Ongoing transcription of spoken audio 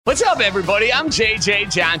What's up, everybody? I'm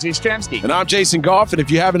JJ John Jastrzemski. And I'm Jason Goff, and if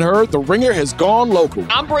you haven't heard, The Ringer has gone local.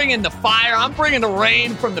 I'm bringing the fire, I'm bringing the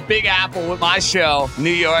rain from the Big Apple with my show, New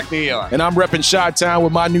York, New York. And I'm repping Chi-Town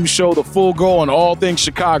with my new show, The Full Go, on all things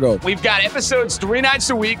Chicago. We've got episodes 3 nights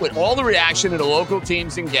a week with all the reaction to the local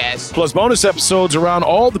teams and guests. Plus bonus episodes around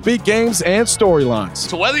all the big games and storylines.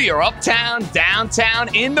 So whether you're uptown,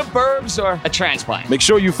 downtown, in the burbs, or a transplant, make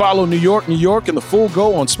sure you follow New York, New York, and The Full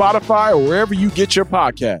Go on Spotify or wherever you get your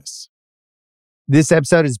podcasts. This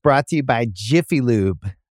episode is brought to you by Jiffy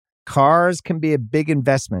Lube. Cars can be a big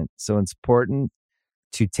investment, so it's important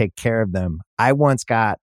to take care of them. I once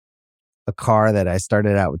got a car that I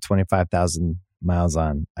started out with 25,000 miles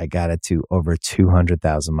on. I got it to over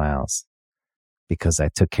 200,000 miles because I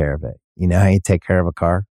took care of it. You know how you take care of a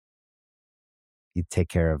car? You take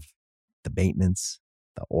care of the maintenance,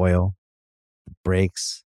 the oil, the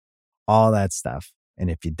brakes, all that stuff. And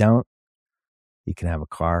if you don't, you can have a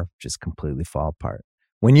car just completely fall apart.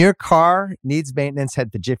 When your car needs maintenance,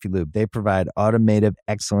 head to Jiffy Lube. They provide automotive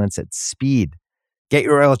excellence at speed. Get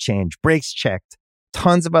your oil change, brakes checked,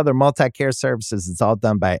 tons of other multi-care services. It's all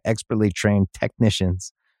done by expertly trained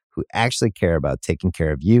technicians who actually care about taking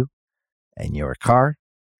care of you and your car.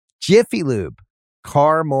 Jiffy Lube,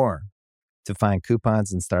 car more. To find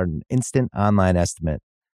coupons and start an instant online estimate,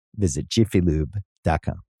 visit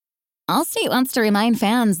jiffylube.com. Allstate wants to remind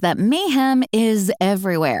fans that mayhem is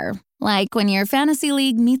everywhere. Like when your fantasy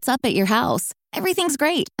league meets up at your house. Everything's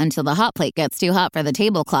great until the hot plate gets too hot for the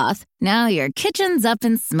tablecloth. Now your kitchen's up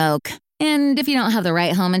in smoke. And if you don't have the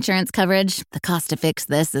right home insurance coverage, the cost to fix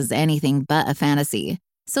this is anything but a fantasy.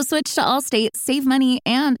 So switch to Allstate, save money,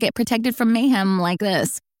 and get protected from mayhem like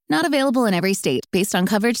this. Not available in every state based on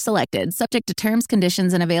coverage selected, subject to terms,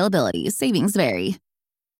 conditions, and availability. Savings vary.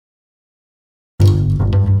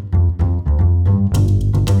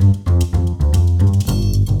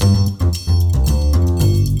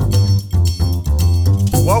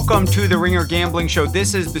 Welcome to the Ringer Gambling Show.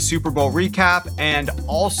 This is the Super Bowl recap and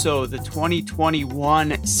also the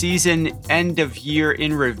 2021 season end of year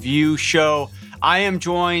in review show. I am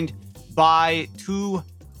joined by two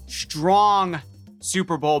strong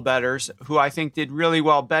Super Bowl bettors who I think did really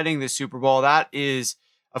well betting the Super Bowl. That is,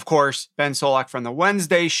 of course, Ben Solak from the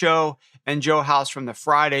Wednesday show and Joe House from the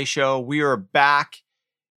Friday show. We are back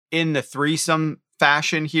in the threesome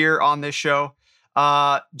fashion here on this show.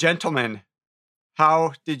 Gentlemen,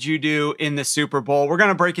 how did you do in the Super Bowl? We're going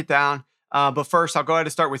to break it down. But first, I'll go ahead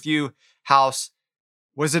and start with you, House.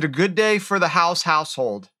 Was it a good day for the House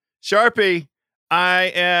household? Sharpie,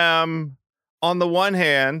 I am, on the one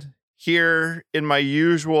hand, here in my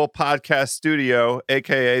usual podcast studio,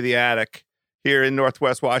 a.k.a. the attic, here in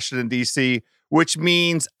Northwest Washington, D.C., which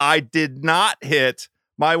means I did not hit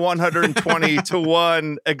my 120 to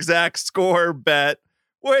 1 exact score bet,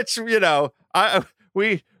 which, you know, I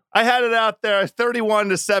had it out there 31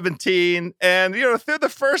 to 17. And, you know, through the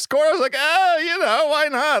first score, I was like, you know, why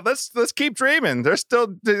not? Let's keep dreaming. There's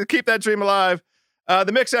still to keep that dream alive.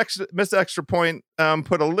 The missed extra point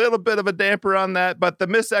put a little bit of a damper on that, but the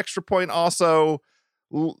missed extra point also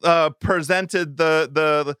presented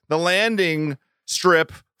the landing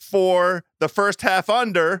strip for the first half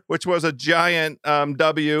under, which was a giant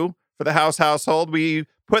W for the House household. We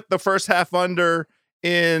put the first half under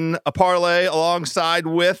in a parlay alongside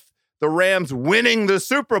with the Rams winning the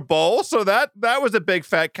Super Bowl. So that was a big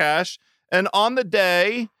fat cash. And on the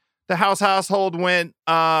day, the House household went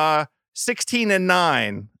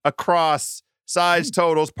 16-9 across sides,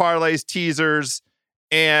 totals, parlays, teasers,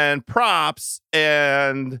 and props.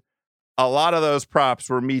 And a lot of those props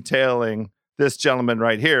were me tailing this gentleman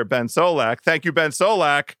right here, Ben Solak. Thank you, Ben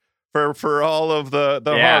Solak, for all of the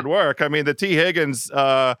hard work. I mean, the T. Higgins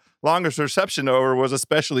longest reception over was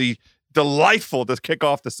especially delightful to kick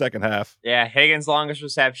off the second half. Yeah, Higgins' longest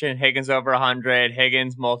reception, Higgins over 100,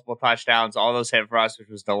 Higgins multiple touchdowns, all those hit for us, which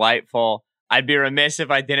was delightful. I'd be remiss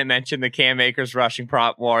if I didn't mention the Cam Akers rushing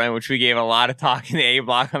prop, Warren, which we gave a lot of talk in the A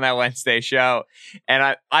block on that Wednesday show.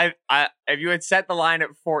 And I if you had set the line at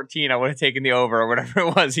 14, I would have taken the over or whatever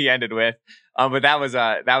it was he ended with. But that was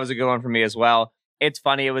a good one for me as well. It's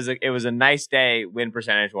funny. It was a nice day win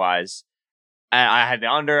percentage wise. I had the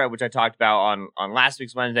under, which I talked about on last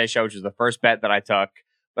week's Wednesday show, which was the first bet that I took.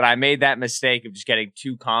 But I made that mistake of just getting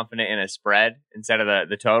too confident in a spread instead of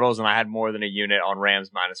the totals, and I had more than a unit on Rams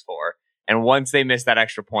 -4. And once they missed that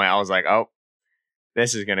extra point, I was like, oh,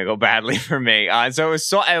 this is going to go badly for me. So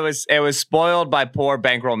it was spoiled by poor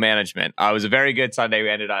bankroll management. It was a very good Sunday. We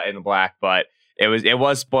ended up in the black, but it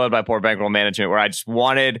was spoiled by poor bankroll management where I just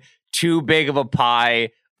wanted too big of a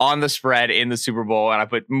pie on the spread in the Super Bowl, and I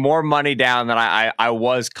put more money down than I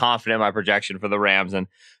was confident in my projection for the Rams, and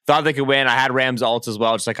thought they could win. I had Rams alts as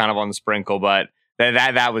well, just like kind of on the sprinkle, but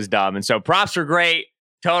that was dumb. And so props were great,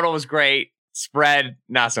 total was great, spread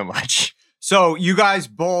not so much. So you guys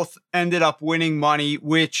both ended up winning money,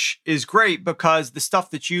 which is great because the stuff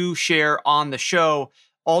that you share on the show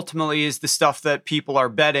ultimately is the stuff that people are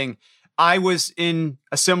betting. I was in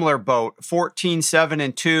a similar boat,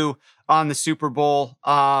 14-7-2 on the Super Bowl,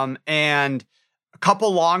 and a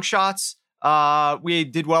couple long shots. We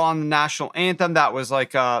did well on the national anthem. That was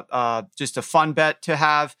like just a fun bet to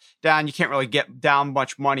have down. You can't really get down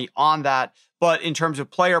much money on that, but in terms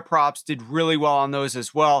of player props, did really well on those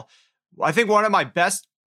as well. I think one of my best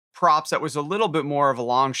props that was a little bit more of a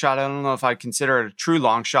long shot. I don't know if I'd consider it a true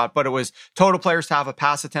long shot, but it was total players to have a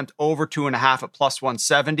pass attempt over 2.5 at plus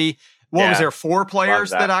 170. What was there? 4 players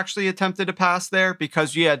that actually attempted to pass there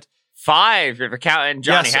because you had 5 if you're counting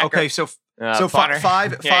Johnny Hekker. Okay, so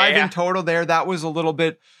five in total there. That was a little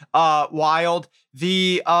bit wild.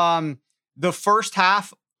 The first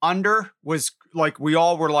half under was like we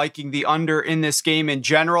all were liking the under in this game in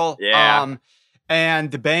general. Yeah.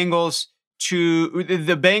 And the Bengals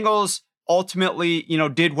ultimately,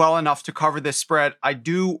 did well enough to cover this spread. I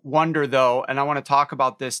do wonder though, and I want to talk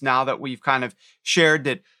about this now that we've kind of shared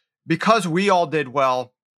that because we all did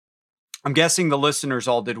well, I'm guessing the listeners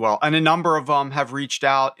all did well. And a number of them have reached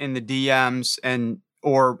out in the DMs and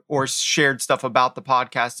or shared stuff about the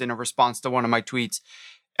podcast in a response to one of my tweets.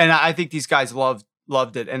 And I think these guys loved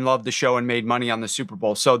it and loved the show and made money on the Super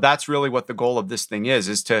Bowl. So that's really what the goal of this thing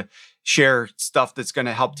is to share stuff that's going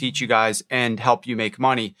to help teach you guys and help you make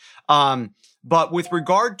money. But with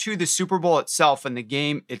regard to the Super Bowl itself and the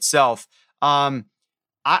game itself,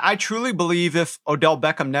 I truly believe if Odell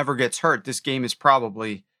Beckham never gets hurt, this game is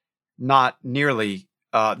probably not nearly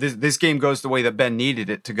this game goes the way that Ben needed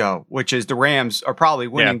it to go, which is the Rams are probably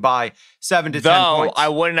winning by 7 to 10 points. I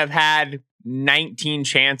wouldn't have had 19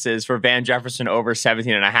 chances for Van Jefferson over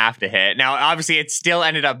 17.5 to hit. Now, obviously, it still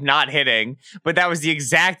ended up not hitting, but that was the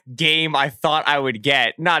exact game I thought I would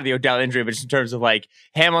get. Not the Odell injury, but just in terms of like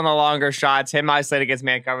him on the longer shots, him isolated against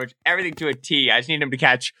man coverage, everything to a T. I just need him to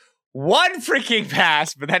catch one freaking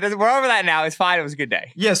pass, but we're over that now. It's fine. It was a good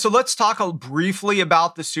day. Yeah, so let's talk briefly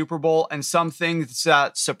about the Super Bowl and some things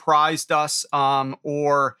that surprised us,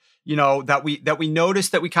 or that we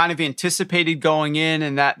noticed that we kind of anticipated going in,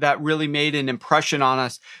 and that really made an impression on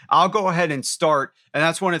us. I'll go ahead and start, and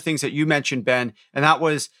that's one of the things that you mentioned, Ben, and that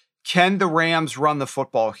was, can the Rams run the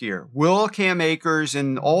football here? Will Cam Akers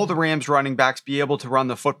and all the Rams running backs be able to run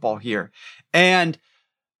the football here? And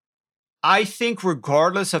I think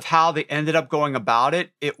regardless of how they ended up going about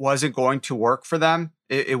it, it wasn't going to work for them.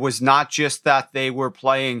 It was not just that they were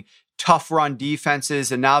playing tough run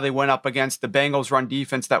defenses and now they went up against the Bengals run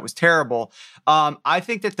defense that was terrible. I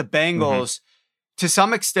think that the Bengals, to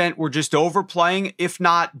some extent, were just overplaying, if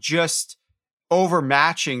not just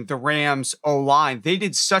overmatching the Rams O-line. They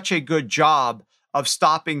did such a good job of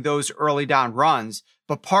stopping those early down runs.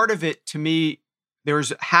 But part of it, to me,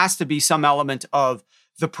 has to be some element of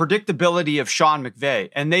the predictability of Sean McVay.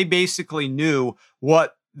 And they basically knew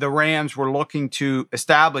what the Rams were looking to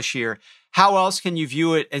establish here. How else can you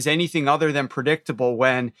view it as anything other than predictable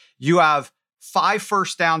when you have 5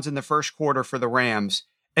 first downs in the first quarter for the Rams,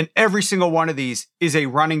 and every single one of these is a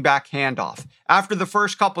running back handoff? After the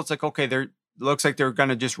first couple, it's like, okay, looks like they're going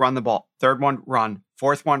to just run the ball. Third one, run.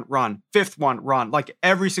 Fourth one, run. Fifth one, run. Like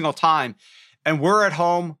every single time. And we're at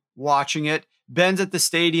home watching it. Ben's at the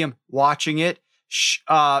stadium watching it.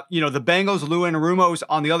 The Bengals, Lou Anarumo's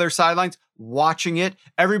on the other sidelines watching it.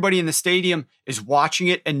 Everybody in the stadium is watching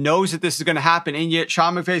it and knows that this is going to happen. And yet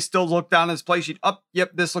Sean McVay still looked down at his play sheet.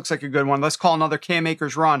 Yep, this looks like a good one. Let's call another Cam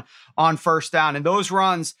Akers run on first down. And those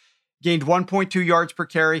runs gained 1.2 yards per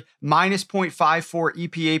carry, minus 0.54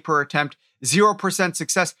 EPA per attempt, 0%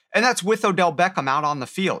 success. And that's with Odell Beckham out on the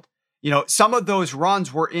field. Some of those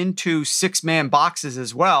runs were into 6-man boxes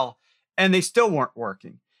as well, and they still weren't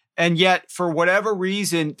working. And yet, for whatever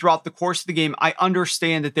reason, throughout the course of the game, I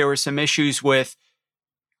understand that there were some issues with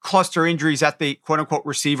cluster injuries at the quote-unquote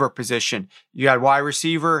receiver position. You had wide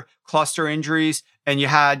receiver cluster injuries, and you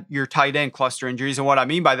had your tight end cluster injuries. And what I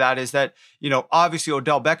mean by that is that, obviously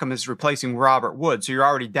Odell Beckham is replacing Robert Woods. So you're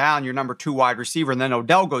already down your number 2 wide receiver, and then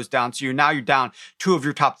Odell goes down. So you're down 2 of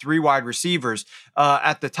your top 3 wide receivers.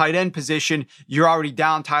 At the tight end position, you're already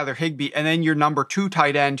down Tyler Higbee, and then your number 2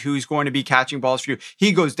 tight end, who's going to be catching balls for you,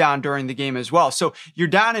 he goes down during the game as well. So you're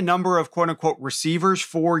down a number of quote unquote receivers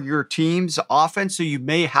for your team's offense. So you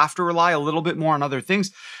may have to rely a little bit more on other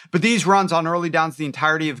things. But these runs on early downs, the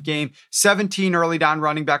entirety of game, 17 early down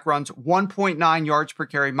running back runs, 1.9 yards per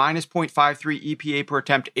carry, minus 0.53 EPA per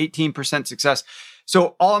attempt, 18% success.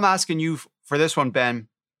 So all I'm asking you for this one, Ben,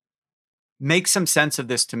 make some sense of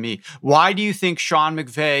this to me. Why do you think Sean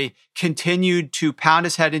McVay continued to pound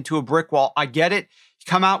his head into a brick wall? I get it. You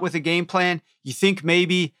come out with a game plan. You think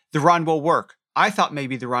maybe the run will work. I thought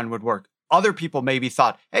maybe the run would work. Other people maybe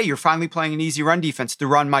thought, hey, you're finally playing an easy run defense. The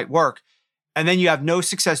run might work. And then you have no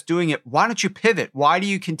success doing it. Why don't you pivot? Why do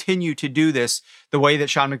you continue to do this the way that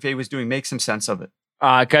Sean McVay was doing? Make some sense of it.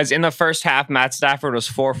 Because in the first half, Matt Stafford was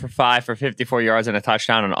 4 for 5 for 54 yards and a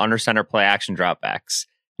touchdown on under center play action dropbacks.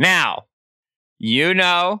 Now, you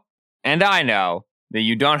know, and I know that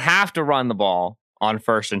you don't have to run the ball on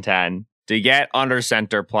 1st and 10 to get under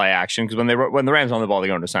center play action. Because when the Rams run the ball, they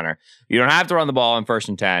go under center. You don't have to run the ball on 1st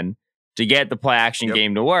and 10 to get the play action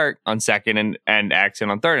game to work on 2nd and X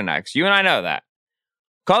and on 3rd and X. You and I know that.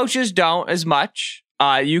 Coaches don't as much.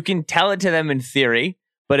 You can tell it to them in theory,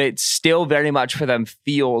 but it still very much for them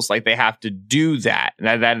feels like they have to do that.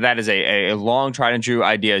 That is a long tried and true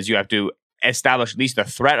idea. Is you have to establish at least the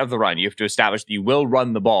threat of the run. You have to establish that you will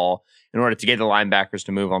run the ball in order to get the linebackers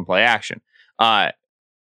to move on play action.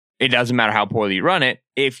 It doesn't matter how poorly you run it.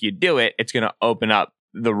 If you do it, it's going to open up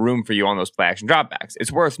the room for you on those play action dropbacks.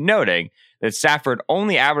 It's worth noting that Stafford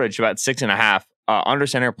only averaged about 6.5 under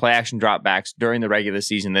center play action dropbacks during the regular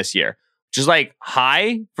season this year, which is like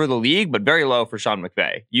high for the league, but very low for Sean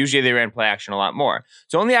McVay. Usually they ran play action a lot more.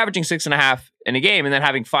 So only averaging 6.5 in a game and then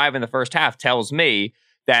having 5 in the first half tells me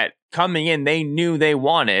that coming in, they knew they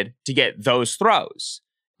wanted to get those throws.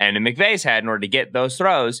 And in McVay's head, in order to get those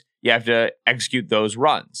throws, you have to execute those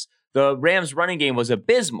runs. The Rams running game was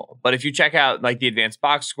abysmal, but if you check out like the advanced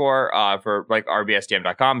box score for like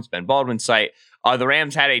RBSTM.com, it's Ben Baldwin's site, the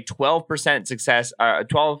Rams had a 12% success, they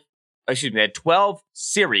had 12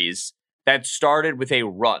 series that started with a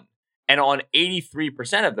run. And on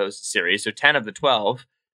 83% of those series, so 10 of the 12,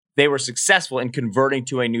 they were successful in converting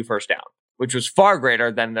to a new first down, which was far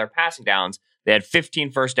greater than their passing downs. They had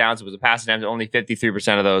 15 first downs. It was a passing down. Only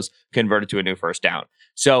 53% of those converted to a new first down.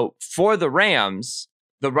 So for the Rams,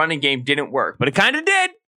 the running game didn't work, but it kind of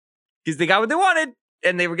did because they got what they wanted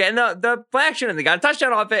and they were getting the play action and they got a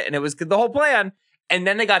touchdown off it and it was the whole plan. And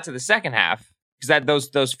then they got to the second half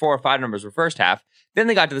because those 4 or 5 numbers were first half. Then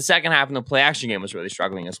they got to the second half and the play action game was really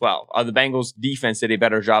struggling as well. The Bengals defense did a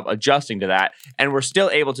better job adjusting to that and were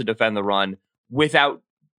still able to defend the run without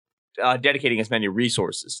dedicating as many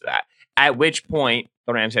resources to that. At which point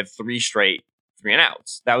the Rams had 3 straight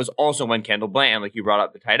 3-and-outs. That was also when Kendall Blanton, like you brought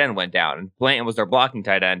up, the tight end went down. And Blanton was their blocking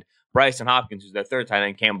tight end. Bryson Hopkins, who's their third tight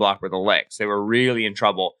end, can't block with the legs. They were really in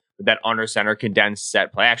trouble with that under center condensed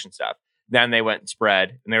set play action stuff. Then they went and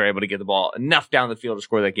spread, and they were able to get the ball enough down the field to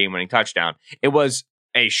score that game-winning touchdown. It was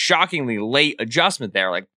a shockingly late adjustment there,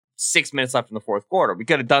 like 6 minutes left in the fourth quarter. We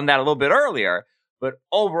could have done that a little bit earlier, but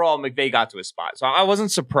overall, McVay got to his spot. So I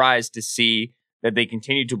wasn't surprised to see that they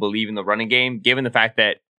continued to believe in the running game, given the fact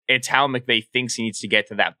that it's how McVay thinks he needs to get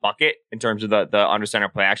to that bucket in terms of the under center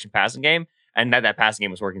play action passing game, and that passing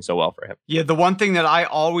game was working so well for him. Yeah, the one thing that I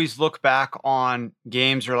always look back on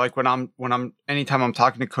games, or like anytime I'm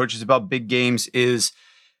talking to coaches about big games, is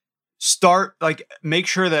make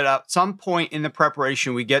sure that at some point in the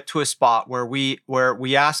preparation we get to a spot where we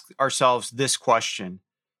ask ourselves this question: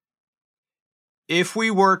 if we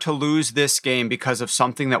were to lose this game because of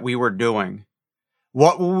something that we were doing,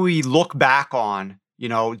 what will we look back on,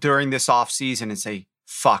 during this off season and say,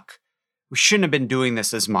 fuck, we shouldn't have been doing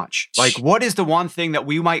this as much? Like, what is the one thing that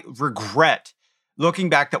we might regret looking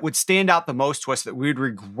back that would stand out the most to us that we would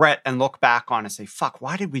regret and look back on and say, fuck,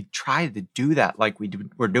 why did we try to do that like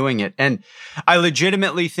we're doing it? And I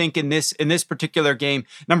legitimately think in this particular game,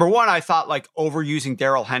 number one, I thought like overusing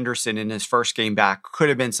Darrell Henderson in his first game back could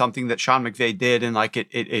have been something that Sean McVay did, and like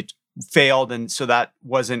it failed, and so that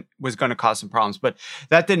was going to cause some problems, but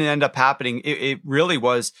that didn't end up happening. It really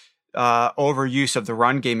was overuse of the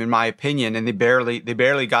run game, in my opinion, and they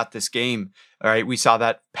barely got this game. All right, we saw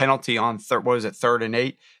that penalty on 3rd and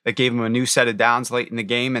 8 that gave them a new set of downs late in the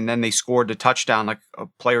game, and then they scored a touchdown like a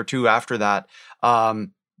play or two after that.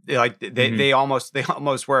 They almost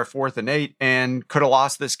were at 4th and 8 and could have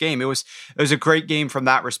lost this game. It was a great game from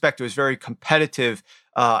that respect. It was very competitive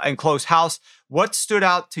and close house. What stood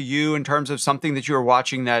out to you in terms of something that you were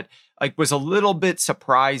watching that like was a little bit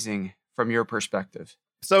surprising from your perspective?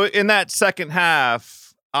 So in that second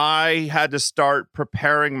half, I had to start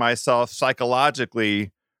preparing myself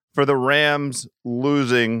psychologically for the Rams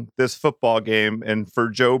losing this football game and for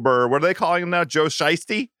Joe Burrow. What are they calling him now? Joe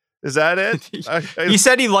Shiesty? Is that it? He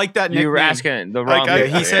said he liked that nickname. You were asking the wrong.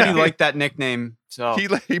 He said he liked that nickname. So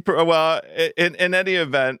well, in any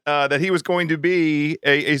event, that he was going to be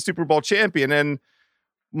a Super Bowl champion, and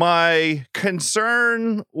my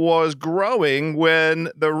concern was growing when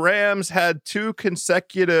the Rams had two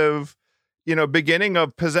consecutive, beginning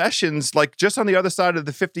of possessions, like just on the other side of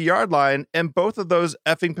the 50-yard line, and both of those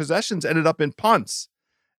effing possessions ended up in punts.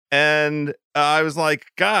 And I was like,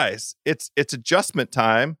 guys, it's adjustment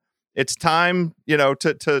time. It's time,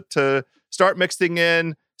 to start mixing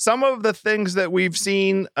in some of the things that we've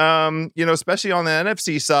seen, especially on the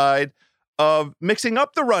NFC side of mixing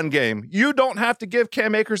up the run game. You don't have to give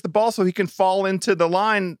Cam Akers the ball so he can fall into the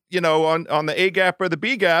line, on the A gap or the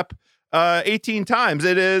B gap 18 times.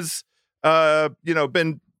 It is,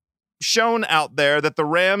 been shown out there that the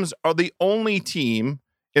Rams are the only team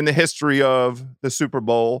in the history of the Super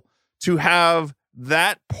Bowl to have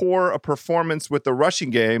that poor a performance with the rushing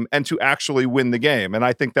game and to actually win the game. And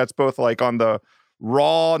I think that's both like on the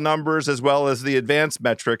raw numbers as well as the advanced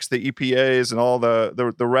metrics, the EPAs and all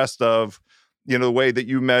the rest of, the way that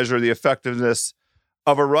you measure the effectiveness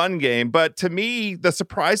of a run game. But to me, the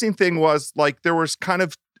surprising thing was like there was kind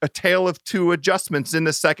of a tale of two adjustments in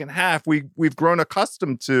the second half. We've grown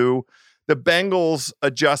accustomed to the Bengals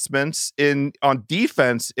adjustments on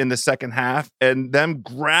defense in the second half and them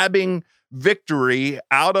grabbing victory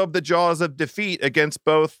out of the jaws of defeat against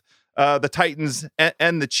both the Titans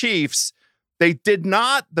and the Chiefs. They did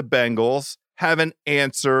not, the Bengals, have an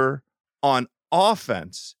answer on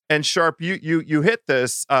offense. And Sharp, you hit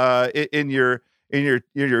this in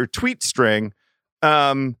your tweet string.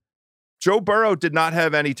 Joe Burrow did not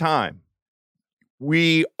have any time.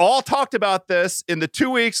 We all talked about this in the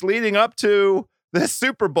 2 weeks leading up to the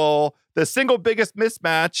Super Bowl. The single biggest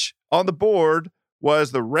mismatch on the board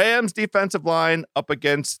was the Rams defensive line up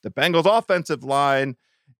against the Bengals offensive line,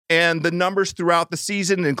 and the numbers throughout the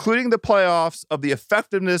season, including the playoffs, of the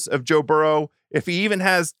effectiveness of Joe Burrow. If he even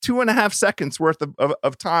has 2.5 seconds worth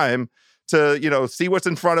of time to, see what's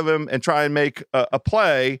in front of him and try and make a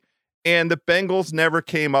play. And the Bengals never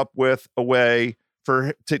came up with a way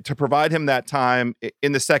to provide him that time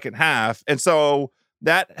in the second half. And so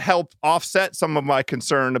that helped offset some of my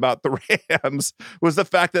concern about the Rams, was the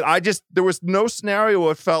fact that there was no scenario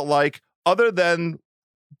it felt like, other than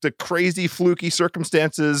the crazy fluky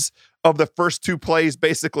circumstances of the first two plays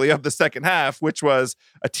basically of the second half, which was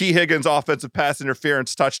a T. Higgins offensive pass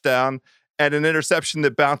interference touchdown and an interception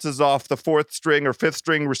that bounces off the fourth string or fifth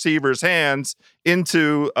string receiver's hands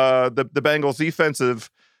into the Bengals defensive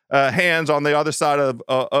hands on the other side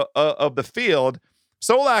of the field.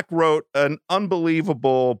 Solak wrote an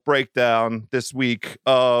unbelievable breakdown this week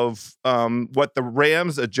of what the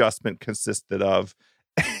Rams adjustment consisted of.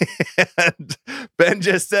 And Ben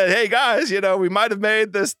just said, hey guys, we might have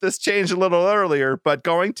made this change a little earlier, but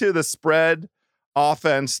going to the spread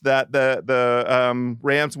offense that the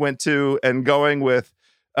Rams went to and going with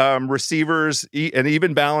receivers and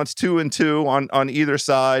even balance 2 and 2 on either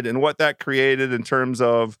side, and what that created in terms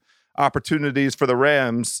of opportunities for the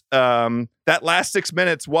Rams. That last 6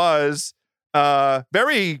 minutes was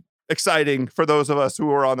very exciting for those of us who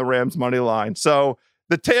were on the Rams money line. So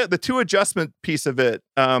the two adjustment piece of it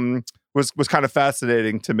was kind of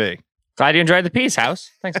fascinating to me. Glad you enjoyed the piece,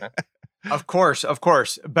 House. Thanks, man. Of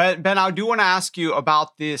course. Ben, I do want to ask you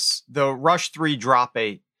about the rush 3 drop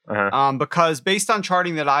 8. Because based on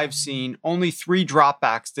charting that I've seen, only 3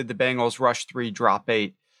 dropbacks did the Bengals rush 3 drop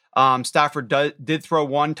 8. Stafford did throw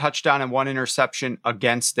 1 touchdown and 1 interception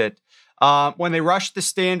against it. When they rushed the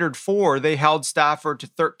standard 4, they held Stafford to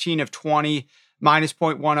 13 of 20, minus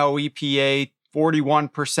 0.10 EPA,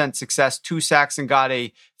 41% success, 2 sacks, and got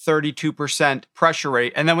a 32% pressure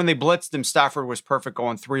rate. And then when they blitzed him, Stafford was perfect,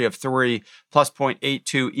 going 3 of 3, plus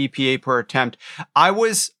 0.82 EPA per attempt. I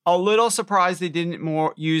was a little surprised they didn't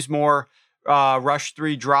use more rush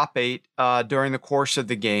 3 drop 8 during the course of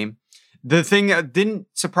the game. The thing that didn't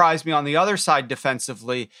surprise me on the other side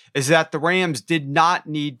defensively is that the Rams did not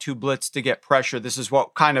need to blitz to get pressure. This is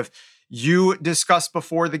what kind of you discussed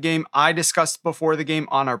before the game. I discussed before the game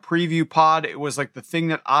on our preview pod. It was like the thing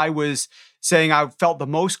that I was saying I felt the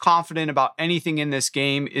most confident about anything in this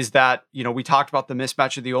game is that, we talked about the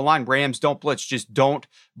mismatch of the O-line. Rams don't blitz, just don't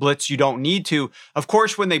blitz. You don't need to. Of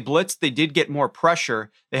course, when they blitzed, they did get more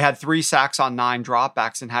pressure. They had 3 sacks on 9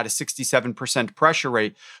 dropbacks and had a 67% pressure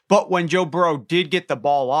rate. But when Joe Burrow did get the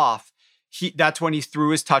ball off, that's when he threw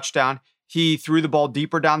his touchdown. He threw the ball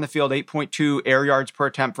deeper down the field, 8.2 air yards per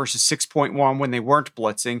attempt versus 6.1 when they weren't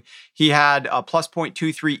blitzing. He had a plus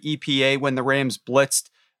 0.23 EPA when the Rams blitzed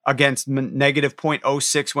against negative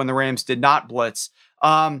 0.06 when the Rams did not blitz.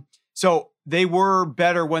 So they were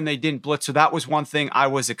better when they didn't blitz. So that was one thing I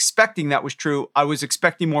was expecting that was true. I was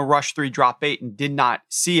expecting more rush 3, drop 8 and did not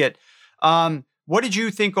see it. What did you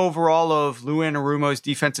think overall of Lou Anarumo's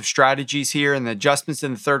defensive strategies here and the adjustments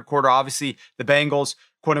in the third quarter? Obviously, the Bengals,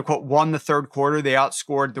 quote unquote, won the third quarter. They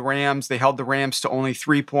outscored the Rams. They held the Rams to only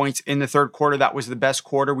 3 points in the third quarter. That was the best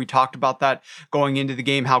quarter. We talked about that going into the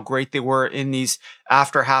game, how great they were in these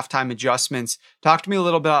after halftime adjustments. Talk to me a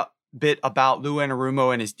little bit about Lou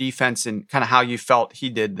Anarumo and his defense and kind of how you felt he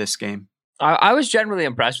did this game. I was generally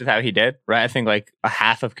impressed with how he did, right? I think like a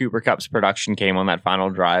half of Cooper Kupp's production came on that final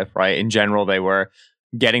drive, right? In general, they were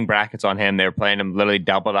getting brackets on him. They were playing him literally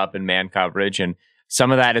doubled up in man coverage. And some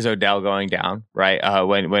of that is Odell going down, right?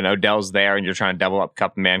 When Odell's there and you're trying to double up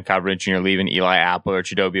Kupp in man coverage and you're leaving Eli Apple or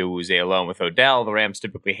Chidobe Awuzie alone with Odell, the Rams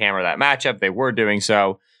typically hammer that matchup. They were doing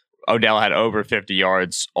so. Odell had over 50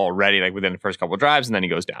 yards already, like within the first couple of drives, and then he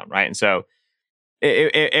goes down, right? And so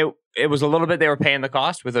it was a little bit, they were paying the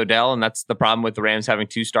cost with Odell, and that's the problem with the Rams having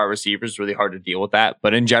 2 star receivers. Really hard to deal with that.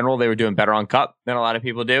 But in general, they were doing better on Kupp than a lot of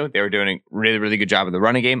people do. They were doing a really, really good job of the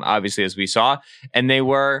running game, obviously, as we saw. And they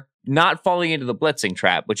were not falling into the blitzing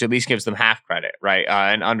trap, which at least gives them half credit, right?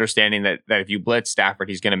 And understanding that if you blitz Stafford,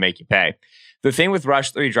 he's going to make you pay. The thing with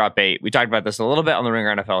rush 3, drop 8, we talked about this a little bit on the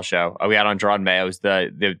Ringer NFL show. We had on Gerard Mayo, who's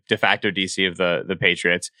the de facto DC of the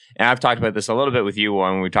Patriots. And I've talked about this a little bit with you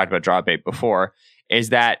when we talked about drop 8 before, is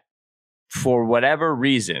that for whatever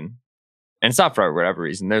reason, and it's not for whatever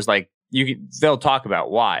reason, there's they'll talk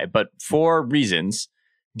about why, but for reasons,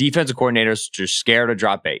 defensive coordinators are just scared of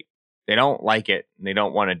drop 8. They don't like it and they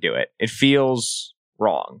don't want to do it. It feels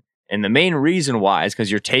wrong. And the main reason why is because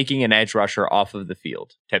you're taking an edge rusher off of the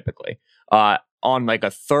field, typically. On like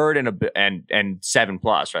a third and 7+,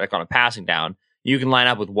 right? Like on a passing down, you can line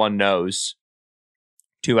up with 1 nose,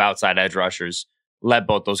 2 outside edge rushers, let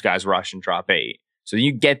both those guys rush and drop 8. So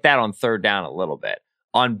you get that on third down a little bit.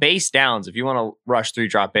 On base downs, if you want to rush 3,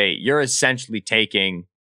 drop 8, you're essentially taking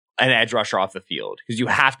an edge rusher off the field because you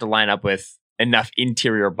have to line up with enough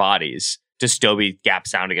interior bodies to still be gap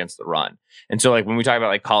sound against the run. And so like when we talk about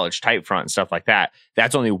like college tight front and stuff like that,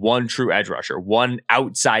 that's only 1 true edge rusher, 1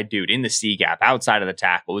 outside dude in the C gap outside of the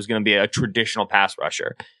tackle who's going to be a traditional pass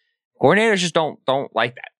rusher. Coordinators just don't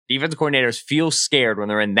like that. Defensive coordinators feel scared when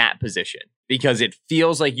they're in that position because it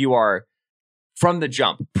feels like you are from the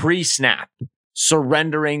jump, pre-snap,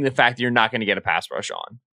 surrendering the fact that you're not going to get a pass rush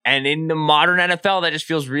on. And in the modern NFL, that just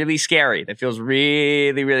feels really scary. That feels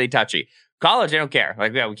really, really touchy. College, they don't care.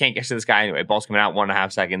 Like, yeah, we can't get to this guy anyway. Ball's coming out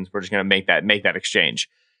 1.5 seconds. We're just going to make that exchange.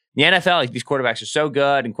 The NFL, like these quarterbacks are so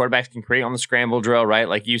good, and quarterbacks can create on the scramble drill, right?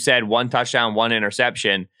 Like you said, 1 touchdown, 1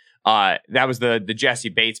 interception. That was the Jesse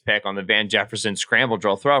Bates pick on the Van Jefferson scramble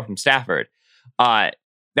drill throw from Stafford. That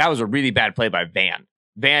was a really bad play by Van.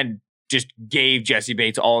 Van just gave Jesse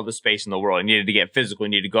Bates all the space in the world. He needed to get physical. He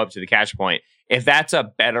needed to go up to the catch point. If that's a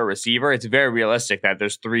better receiver, it's very realistic that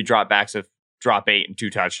there's 3 dropbacks of drop 8 and 2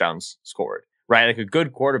 touchdowns scored, right? Like a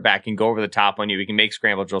good quarterback can go over the top on you. He can make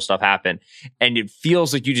scramble drill stuff happen. And it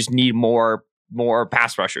feels like you just need more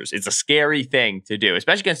pass rushers. It's a scary thing to do,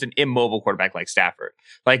 especially against an immobile quarterback like Stafford.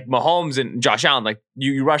 Like Mahomes and Josh Allen, like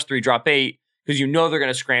you rush 3, drop 8, because you know they're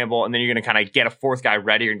going to scramble, and then you're going to kind of get a 4th guy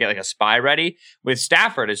ready or get like a spy ready. With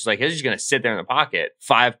Stafford, it's like he's just going to sit there in the pocket,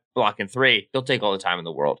 5 blocking 3. He'll take all the time in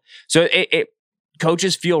the world. So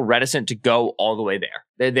coaches feel reticent to go all the way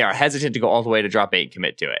there. They are hesitant to go all the way to drop 8 and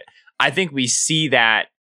commit to it. I think we see that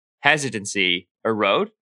hesitancy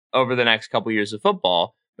erode over the next couple years of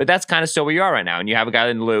football, but that's kind of still where you are right now. And you have a guy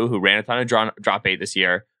in Lou who ran a ton of drop 8 this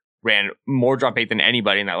year, ran more drop 8 than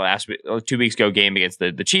anybody in that last 2 weeks ago game against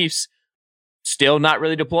the Chiefs. Still not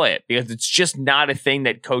really deploy it because it's just not a thing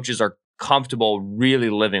that coaches are comfortable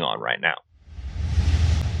really living on right now.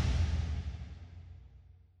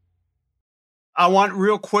 I want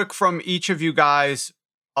real quick from each of you guys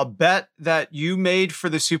a bet that you made for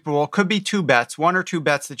the Super Bowl. Could be 2 bets, 1 or 2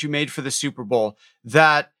 bets that you made for the Super Bowl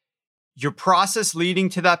that your process leading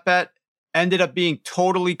to that bet ended up being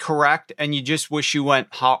totally correct and you just wish you went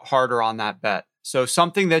harder on that bet. So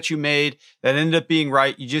something that you made that ended up being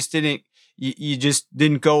right, you just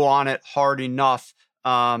didn't go on it hard enough.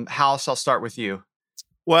 House, I'll start with you.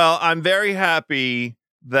 Well, I'm very happy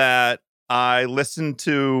that I listened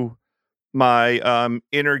to my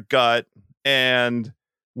inner gut and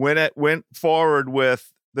went forward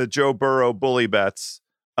with the Joe Burrow bully bets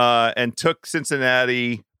and took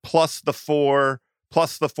Cincinnati plus the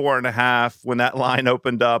 4.5 when that line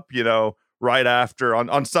opened up, right after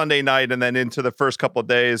on Sunday night and then into the first couple of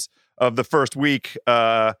days of the first week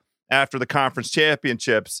after the conference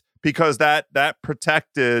championships, because that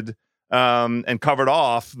protected and covered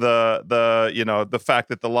off the fact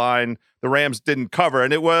that the Rams didn't cover.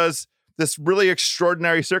 And it was this really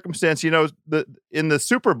extraordinary circumstance. In the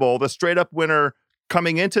Super Bowl, the straight up winner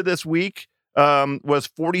coming into this week was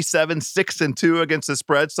 47-6-2 against the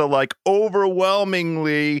spread. So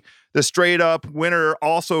overwhelmingly, the straight up winner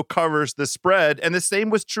also covers the spread. And the same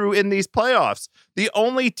was true in these playoffs. The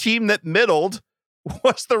only team that middled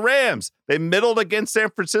was the Rams. They middled against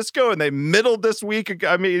San Francisco and they middled this week. In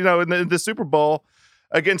the Super Bowl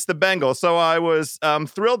against the Bengals. So I was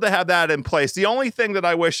thrilled to have that in place. The only thing that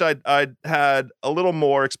I wish I'd had a little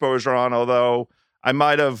more exposure on, although I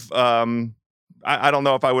might have, I don't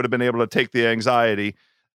know if I would have been able to take the anxiety.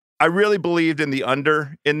 I really believed in the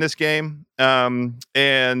under in this game. The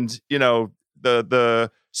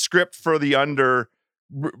script for the under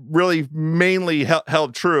really mainly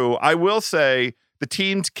held true. I will say the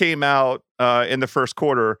teams came out in the first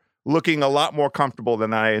quarter looking a lot more comfortable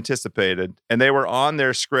than I anticipated. And they were on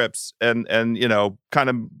their scripts and kind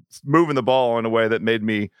of moving the ball in a way that made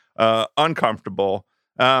me uncomfortable.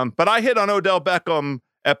 But I hit on Odell Beckham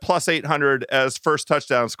at plus 800 as first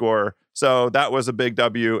touchdown scorer. So that was a big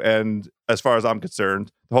W. And as far as I'm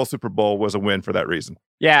concerned, the whole Super Bowl was a win for that reason.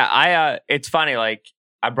 Yeah, it's funny. I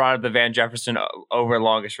brought up the Van Jefferson over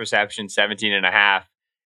longest reception, 17.5.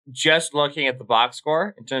 Just looking at the box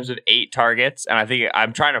score in terms of 8 targets. And I think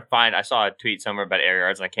I'm trying to find, I saw a tweet somewhere about air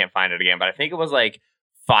yards and I can't find it again, but I think it was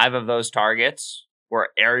 5 of those targets were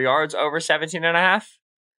air yards over 17.5.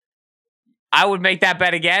 I would make that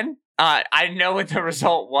bet again. I didn't know what the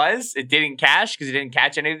result was. It didn't cash because it didn't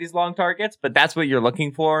catch any of these long targets, but that's what you're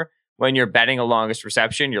looking for when you're betting a longest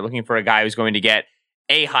reception. You're looking for a guy who's going to get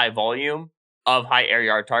a high volume of high air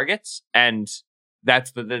yard targets, and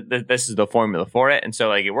that's this is the formula for it. And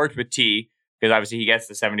so it worked with T because obviously he gets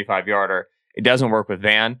the 75 yarder. It doesn't work with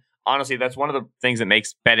Van. Honestly, that's one of the things that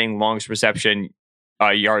makes betting longest reception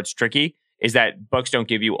yards tricky is that books don't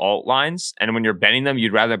give you alt lines, and when you're betting them,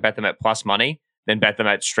 you'd rather bet them at plus money than bet them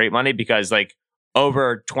at straight money because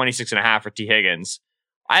over 26.5 for T Higgins,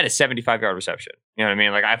 I had a 75-yard reception. You know what I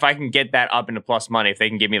mean? If I can get that up into plus money, if they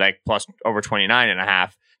can give me plus over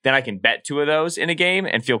 29.5, then I can bet 2 of those in a game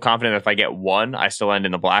and feel confident that if I get 1, I still end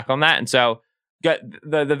in the black on that. And so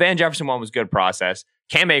the Van Jefferson one was good process.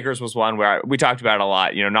 Cam Akers was one where we talked about it a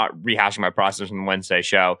lot, not rehashing my process from the Wednesday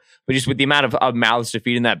show, but just with the amount of mouths to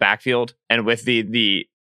feed in that backfield and with the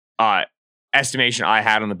estimation I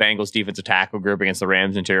had on the Bengals defensive tackle group against the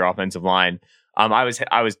Rams interior offensive line, I was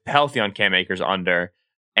healthy on Cam Akers under,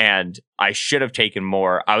 and I should have taken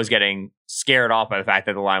more. I was getting scared off by the fact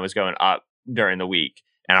that the line was going up during the week,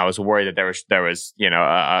 and I was worried that there was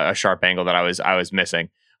a sharp angle that I was missing.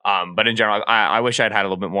 But in general, I wish I'd had a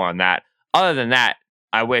little bit more on that. Other than that,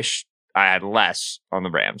 I wish I had less on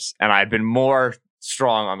the Rams, and I'd been more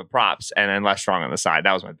strong on the props and then less strong on the side.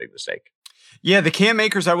 That was my big mistake. Yeah, the Cam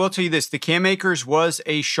Akers, I will tell you this. The Cam Akers was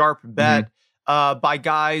a sharp bet by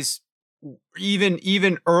guys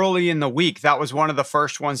even early in the week. That was one of the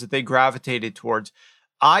first ones that they gravitated towards.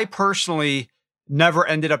 I personally never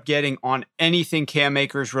ended up getting on anything Cam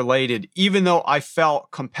Akers related, even though I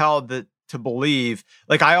felt compelled to believe.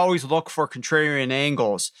 I always look for contrarian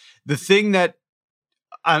angles. The thing that,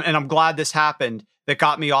 and I'm glad this happened, that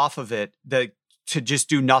got me off of it, to just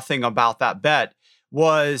do nothing about that bet,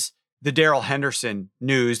 was the Darrell Henderson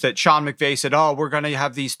news that Sean McVay said, oh, we're going to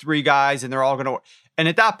have these 3 guys and they're all going to. And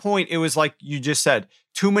at that point, it was like you just said,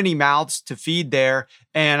 too many mouths to feed there.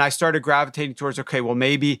 And I started gravitating towards, okay, well,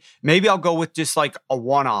 maybe I'll go with just a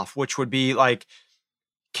one-off, which would be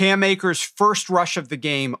Cam Akers' first rush of the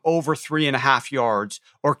game over 3.5 yards,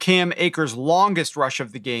 or Cam Akers' longest rush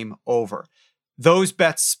of the game over. Those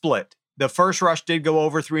bets split. The first rush did go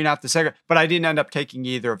over 3.5. The second, but I didn't end up taking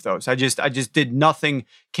either of those. I just did nothing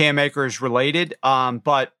Cam Akers related.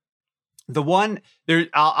 But the one there,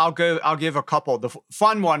 I'll give a couple. The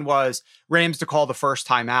fun one was Rams to call the first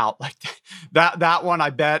time out. That one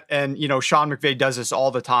I bet, and Sean McVay does this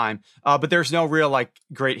all the time. But there's no real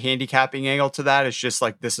great handicapping angle to that. It's just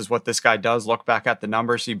this is what this guy does. Look back at the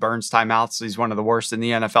numbers. He burns timeouts. He's one of the worst in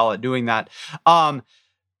the NFL at doing that.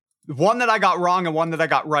 One that I got wrong and one that I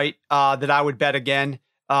got right, that I would bet again,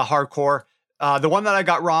 hardcore. The one that I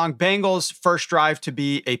got wrong, Bengals first drive to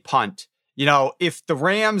be a punt. If the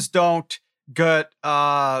Rams don't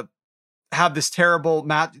have this terrible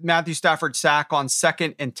Matthew Stafford sack on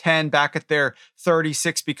 2nd and 10 back at their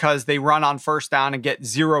 36 because they run on first down and get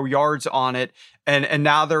 0 yards on it. And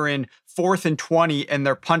now they're in 4th and 20 and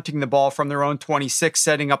they're punting the ball from their own 26,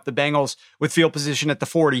 setting up the Bengals with field position at the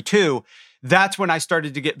 42. That's when I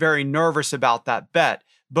started to get very nervous about that bet,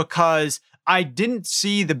 because I didn't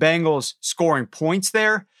see the Bengals scoring points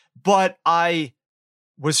there, but I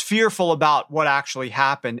was fearful about what actually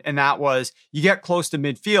happened. And that was, you get close to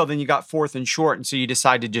midfield and you got 4th and short. And so you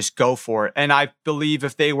decide to just go for it. And I believe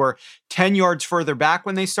if they were 10 yards further back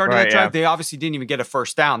when they started that drive, they obviously didn't even get a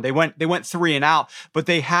first down. They went 3 and out, but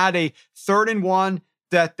they had a 3rd and 1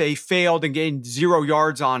 that they failed and gained 0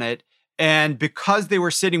 yards on it. And because they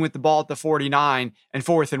were sitting with the ball at the 49 and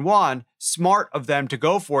 4th and 1, smart of them to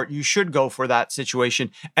go for it. You should go for that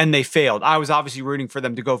situation. And they failed. I was obviously rooting for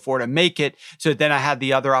them to go for it and make it. So then I had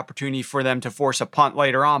the other opportunity for them to force a punt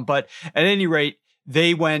later on. But at any rate,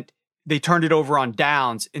 they turned it over on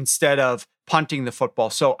downs instead of punting the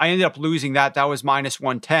football. So I ended up losing that. That was minus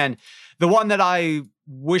 110. The one that I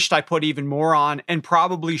wished I put even more on and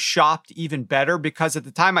probably shopped even better, because at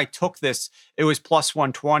the time I took this, it was plus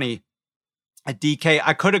 120. At DK,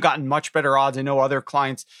 I could have gotten much better odds. I know other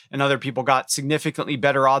clients and other people got significantly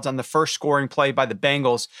better odds on the first scoring play by the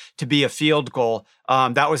Bengals to be a field goal.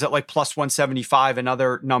 That was at like plus 175, and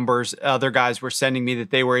other numbers, other guys were sending me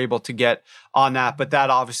that they were able to get on that. But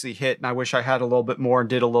that obviously hit, and I wish I had a little bit more and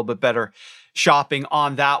did a little bit better shopping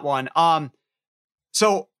on that one.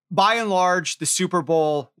 So by and large, the Super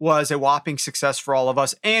Bowl was a whopping success for all of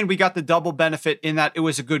us. And we got the double benefit in that it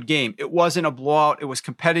was a good game. It wasn't a blowout. It was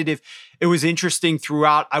competitive. It was interesting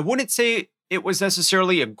throughout. I wouldn't say it was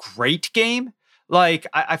necessarily a great game. Like,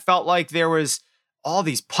 I felt like there was all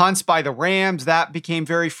these punts by the Rams. That became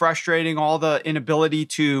very frustrating. All the inability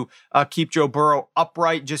to keep Joe Burrow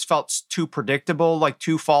upright just felt too predictable, like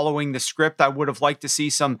too following the script. I would have liked to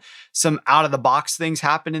see some out of the box things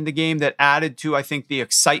happen in the game that added to, I think, the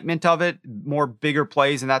excitement of it, more bigger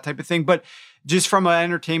plays and that type of thing. But just from an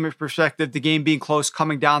entertainment perspective, the game being close,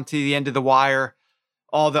 coming down to the end of the wire,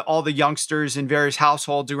 all the youngsters in various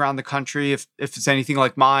households around the country, if it's anything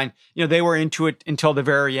like mine, they were into it until the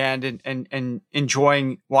very end and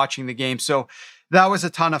enjoying watching the game. So that was a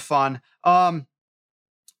ton of fun. I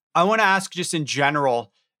want to ask, just in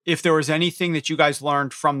general, if there was anything that you guys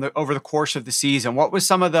learned from over the course of the season. What was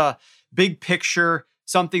some of the big picture,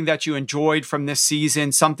 something that you enjoyed from this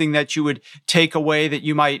season, something that you would take away that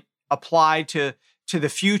you might apply to the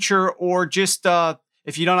future, or just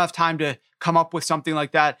if you don't have time to come up with something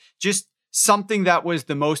like that, just something that was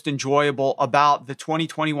the most enjoyable about the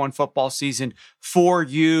 2021 football season for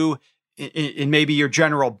you in maybe your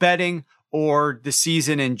general betting or the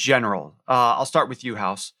season in general. I'll start with you,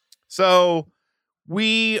 House. So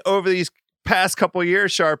we, over these past couple of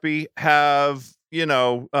years, Sharpie, have,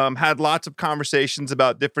 had lots of conversations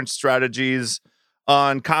about different strategies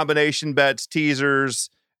on combination bets, teasers,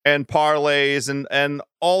 and parlays, and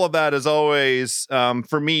all of that is always,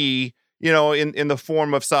 for me, in the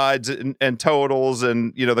form of sides and totals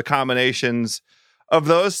and, the combinations of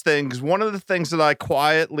those things. One of the things that I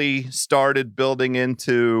quietly started building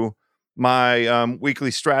into my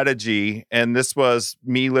weekly strategy, and this was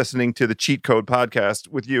me listening to the Cheat Code podcast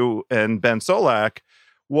with you and Ben Solak,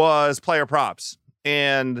 was player props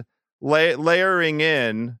and layering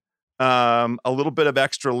in a little bit of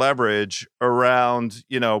extra leverage around,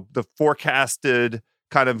 the forecasted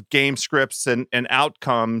kind of game scripts and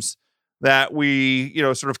outcomes that we,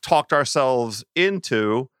 sort of talked ourselves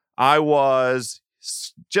into. I was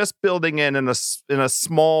just building in a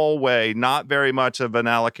small way, not very much of an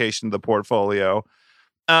allocation to the portfolio.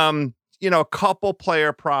 A couple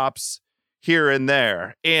player props here and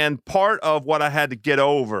there. And part of what I had to get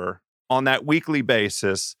over on that weekly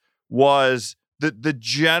basis was the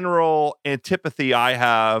general antipathy I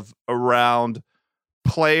have around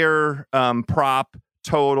player prop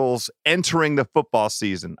totals entering the football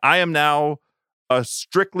season. I am now a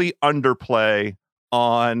strictly underplay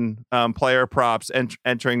on player props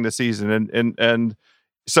entering the season. And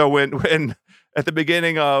so when at the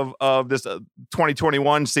beginning of this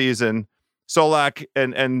 2021 season, Solak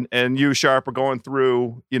and you, Sharp, are going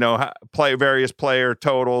through, play various player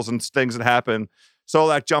totals and things that happen.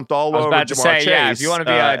 Solak jumped all over Ja'Marr Chase. Yeah, if you want to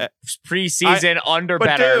be a preseason under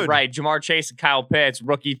better, right? Ja'Marr Chase and Kyle Pitts,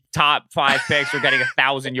 rookie top 5 picks, are getting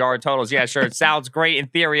 1,000-yard totals. Yeah, sure. It sounds great in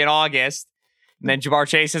theory in August. And then Ja'Marr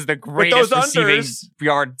Chase is the greatest receiving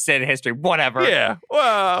yards in history. Whatever. Yeah.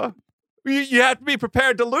 Well, You have to be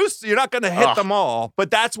prepared to lose. You're not going to hit them all,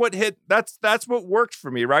 but that's what worked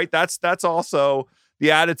for me, right? That's also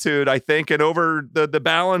the attitude, I think. And over the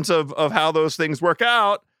balance of how those things work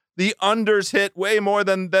out, the unders hit way more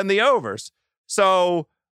than the overs. So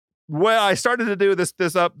what I started to do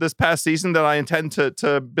this past season that I intend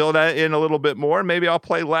to build in a little bit more. Maybe I'll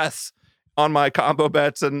play less on my combo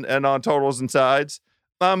bets and on totals and sides.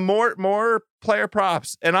 More player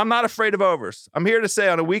props, and I'm not afraid of overs. I'm here to say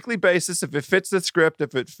on a weekly basis, if it fits the script,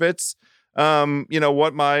 if it fits,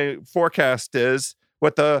 what my forecast is,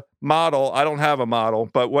 what the model, I don't have a model,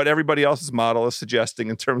 but what everybody else's model is suggesting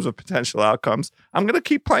in terms of potential outcomes, I'm going to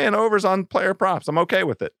keep playing overs on player props. I'm okay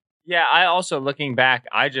with it. Yeah, I also, looking back,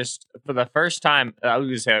 I just, for the first time, I was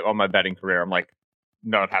going to say on my betting career, I'm like,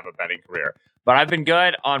 don't have a betting career. But I've been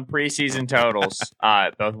good on preseason totals,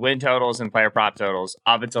 both win totals and player prop totals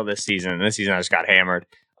up until this season. And this season I just got hammered.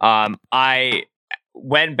 I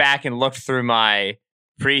went back and looked through my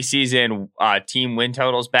preseason team win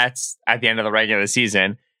totals bets at the end of the regular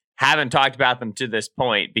season. Haven't talked about them to this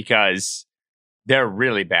point because they're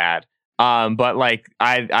really bad. But like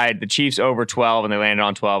I had the Chiefs over 12 and they landed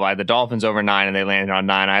on 12. I had the Dolphins over 9 and they landed on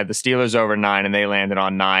 9. I had the Steelers over 9 and they landed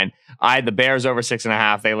on 9. I had the Bears over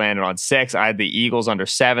 6.5. They landed on 6. I had the Eagles under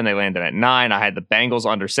 7. They landed at 9. I had the Bengals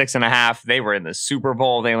under 6.5. They were in the Super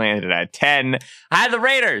Bowl. They landed at 10. I had the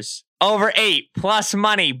Raiders over 8 plus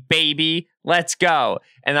money, baby. Let's go.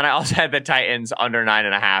 And then I also had the Titans under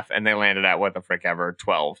 9.5 and they landed at what the frick ever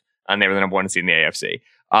 12. And they were the number 1 seed in the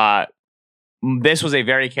AFC. This was a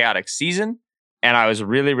very chaotic season, and I was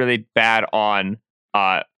really, really bad on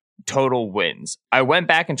total wins. I went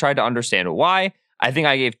back and tried to understand why. I think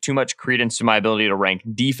I gave too much credence to my ability to rank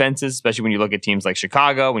defenses, especially when you look at teams like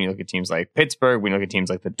Chicago, when you look at teams like Pittsburgh, when you look at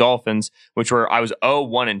teams like the Dolphins, I was 0,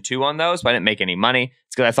 1, and 2 on those, but I didn't make any money.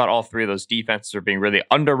 It's because I thought all 3 of those defenses were being really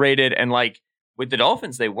underrated, and like with the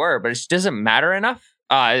Dolphins, they were, but it just doesn't matter enough.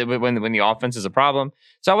 When the offense is a problem.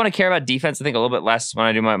 So I want to care about defense, I think, a little bit less when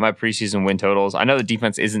I do my preseason win totals. I know the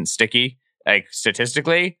defense isn't sticky, like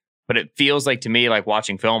statistically, but it feels like to me, like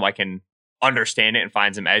watching film, I can understand it and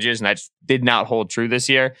find some edges, and that just did not hold true this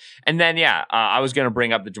year. And then, I was going to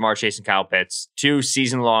bring up the Ja'Marr Chase and Kyle Pitts, 2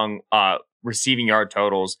 season-long receiving yard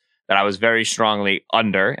totals that I was very strongly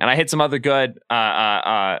under. And I hit some other good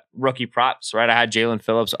rookie props, right? I had Jalen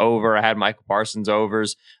Phillips over. I had Michael Parsons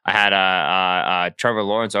overs. I had Trevor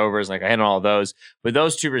Lawrence overs. Like I hit on all those. But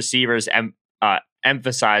those 2 receivers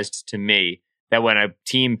emphasized to me that when a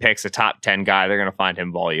team picks a top 10 guy, they're going to find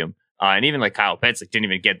him volume. And even like Kyle Pitts didn't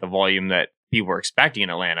even get the volume that people were expecting in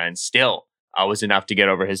Atlanta, and still was enough to get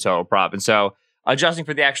over his total prop. And so adjusting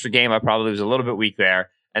for the extra game, I probably was a little bit weak there.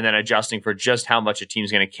 And then adjusting for just how much a team's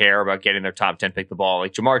going to care about getting their top 10 pick the ball.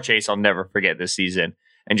 Like Ja'Marr Chase, I'll never forget this season.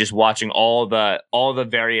 And just watching all the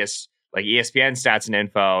various like ESPN stats and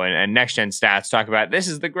info and next gen stats talk about this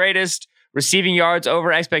is the greatest receiving yards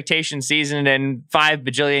over expectation season in 5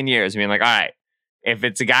 bajillion years. I mean, like, all right, if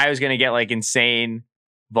it's a guy who's going to get like insane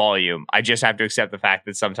volume, I just have to accept the fact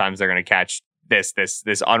that sometimes they're going to catch this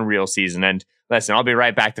unreal season. And listen, I'll be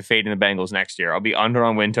right back to fading the Bengals next year. I'll be under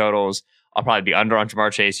on win totals. I'll probably be under on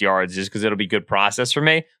Ja'Marr Chase yards just because it'll be good process for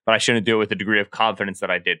me, but I shouldn't do it with the degree of confidence that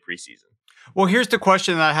I did preseason. Well, here's the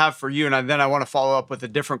question that I have for you, and then I want to follow up with a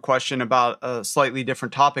different question about a slightly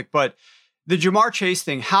different topic. But the Ja'Marr Chase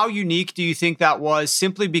thing, how unique do you think that was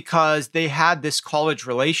simply because they had this college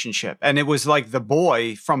relationship and it was like the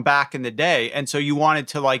boy from back in the day. And so you wanted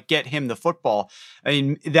to like get him the football. I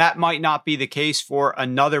mean, that might not be the case for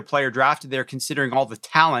another player drafted there, considering all the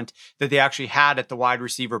talent that they actually had at the wide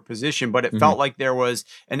receiver position. But it felt like there was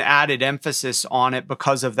an added emphasis on it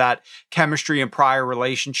because of that chemistry and prior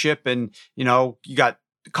relationship. And, you know, you got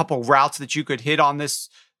a couple of routes that you could hit on this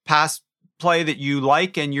pass play that you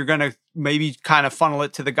like, and you're going to maybe kind of funnel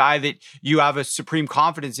it to the guy that you have a supreme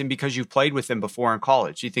confidence in because you've played with him before in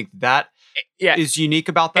college. Do you think that is unique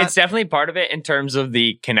about that? It's definitely part of it in terms of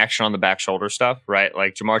the connection on the back shoulder stuff, right?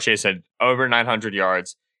 Like Ja'Marr Chase had over 900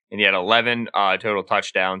 yards and he had 11 total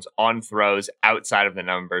touchdowns on throws outside of the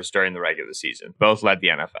numbers during the regular season. Both led the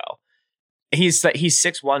NFL. He's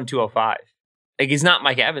 6'1", 205. Like he's not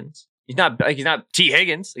Mike Evans. He's not T.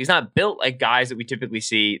 Higgins. He's not built like guys that we typically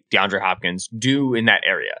see DeAndre Hopkins do in that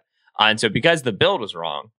area. And so because the build was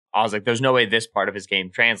wrong, I was like, there's no way this part of his game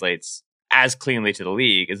translates as cleanly to the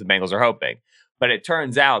league as the Bengals are hoping. But it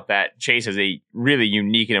turns out that Chase has a really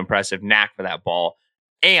unique and impressive knack for that ball.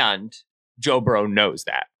 And Joe Burrow knows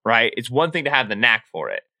that, right? It's one thing to have the knack for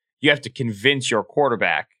it. You have to convince your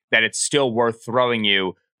quarterback that it's still worth throwing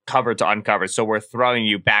you covered to uncovered. So we're throwing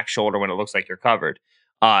you back shoulder when it looks like you're covered.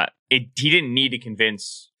 he didn't need to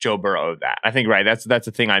convince Joe Burrow of that. I think, right, that's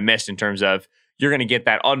the thing I missed in terms of you're going to get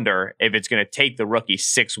that under if it's going to take the rookie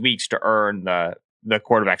 6 weeks to earn the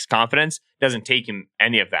quarterback's confidence. It doesn't take him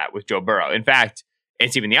any of that with Joe Burrow. In fact,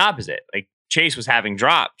 it's even the opposite. Like Chase was having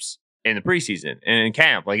drops in the preseason and in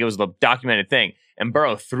camp. Like it was the documented thing. And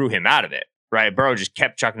Burrow threw him out of it, right? Burrow just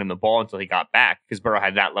kept chucking him the ball until he got back because Burrow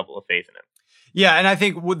had that level of faith in him. Yeah, and I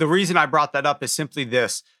think the reason I brought that up is simply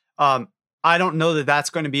this. I don't know that that's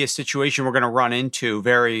going to be a situation we're going to run into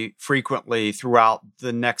very frequently throughout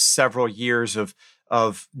the next several years of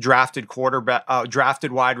drafted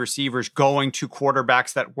wide receivers going to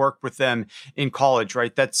quarterbacks that worked with them in college,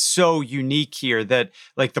 right? That's so unique here that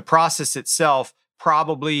like the process itself,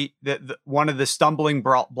 probably one of the stumbling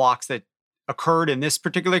blocks that occurred in this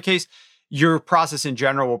particular case, your process in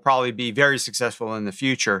general will probably be very successful in the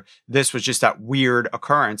future. This was just that weird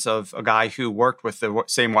occurrence of a guy who worked with the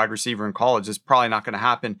same wide receiver in college. It's probably not going to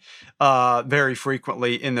happen very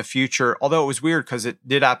frequently in the future. Although it was weird because it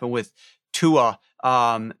did happen with Tua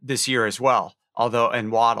this year as well, and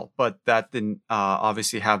Waddle, but that didn't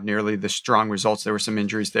obviously have nearly the strong results. There were some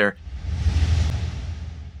injuries there.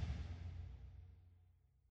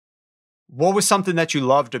 What was something that you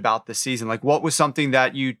loved about this season? Like, what was something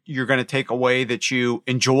that you're going to take away that you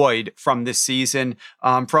enjoyed from this season,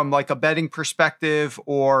 from like a betting perspective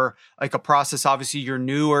or like a process? Obviously, you're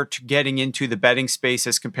newer to getting into the betting space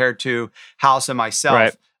as compared to House and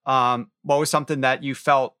myself. Right. What was something that you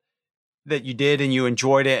felt that you did and you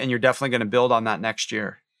enjoyed it, and you're definitely going to build on that next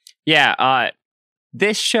year? Yeah,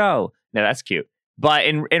 this show. No, that's cute. But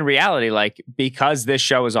in reality, like because this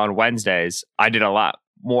show is on Wednesdays, I did a lot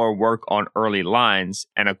more work on early lines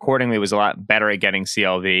and accordingly was a lot better at getting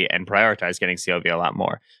CLV and prioritized getting CLV a lot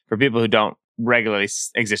more. For people who don't regularly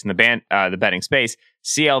exist in the betting space,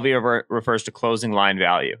 CLV refers to closing line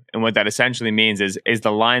value. And what that essentially means is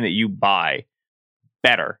the line that you buy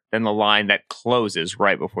better than the line that closes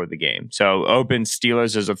right before the game. So open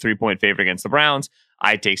Steelers as a 3-point favorite against the Browns.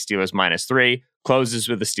 I take Steelers -3. Closes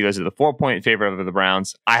with the Steelers at the 4-point favorite over the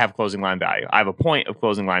Browns. I have closing line value. I have a point of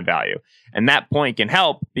closing line value. And that point can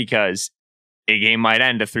help because a game might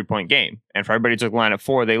end a 3-point game. And for everybody who took the line at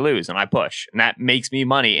 4, they lose and I push. And that makes me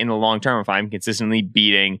money in the long term if I'm consistently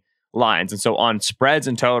beating lines. And so on spreads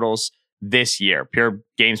and totals this year, pure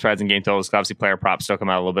game spreads and game totals, obviously player props still come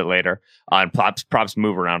out a little bit later. And props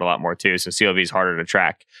move around a lot more too. So CLV is harder to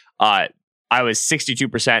track. I was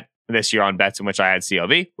 62% this year on bets in which I had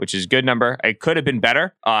CLV, which is a good number. It could have been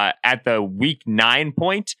better. At the week 9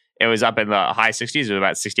 point, it was up in the high 60s. It was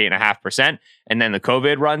about 68.5%. And then the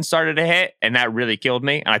COVID run started to hit, and that really killed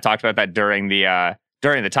me. And I talked about that during the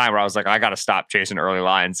time where I was like, I got to stop chasing early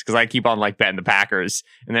lines because I keep on like betting the Packers,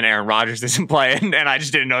 and then Aaron Rodgers isn't playing, and I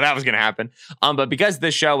just didn't know that was going to happen. But because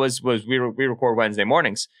this show was we record Wednesday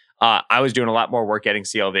mornings, I was doing a lot more work getting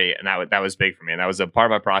CLV, and that was big for me. And that was a part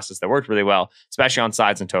of my process that worked really well, especially on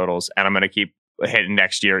sides and totals. And I'm going to keep hitting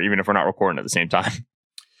next year, even if we're not recording at the same time.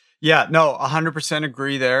 Yeah, no, 100%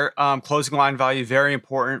 agree there. Closing line value, very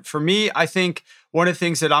important. For me, I think one of the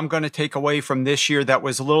things that I'm going to take away from this year that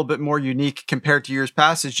was a little bit more unique compared to years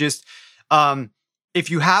past is just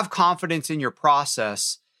if you have confidence in your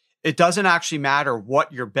process, it doesn't actually matter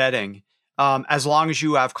what you're betting as long as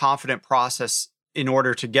you have confident process in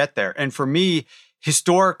order to get there. And for me,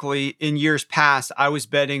 historically, in years past, I was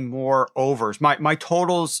betting more overs. My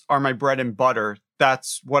totals are my bread and butter.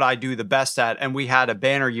 That's what I do the best at. And we had a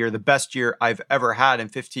banner year, the best year I've ever had in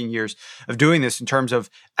 15 years of doing this in terms of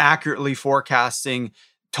accurately forecasting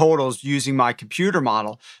totals using my computer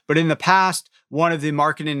model. But in the past, one of the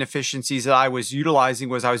market inefficiencies that I was utilizing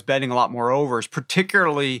was I was betting a lot more overs,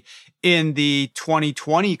 particularly in the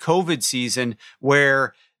 2020 COVID season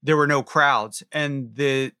where there were no crowds and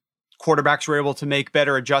the quarterbacks were able to make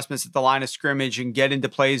better adjustments at the line of scrimmage and get into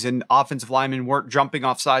plays, and offensive linemen weren't jumping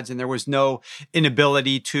off sides and there was no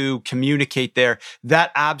inability to communicate there.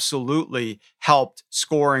 That absolutely helped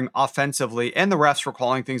scoring offensively, and the refs were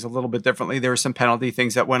calling things a little bit differently. There were some penalty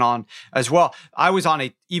things that went on as well. I was on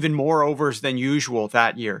even more overs than usual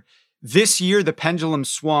that year. This year, the pendulum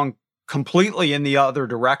swung completely in the other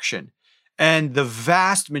direction. And the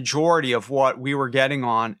vast majority of what we were getting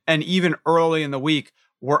on, and even early in the week,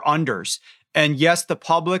 were unders. And yes, the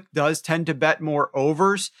public does tend to bet more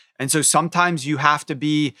overs. And so sometimes you have to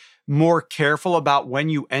be more careful about when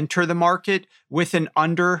you enter the market with an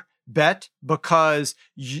under bet because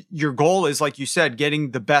your goal is, like you said,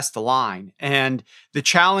 getting the best line. And the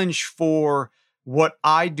challenge for what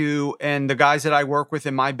I do and the guys that I work with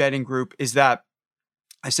in my betting group is that,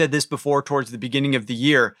 I said this before towards the beginning of the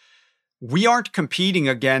year, we aren't competing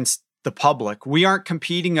against the public. We aren't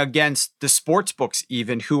competing against the sports books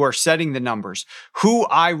even, who are setting the numbers. Who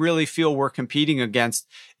I really feel we're competing against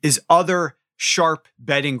is other sharp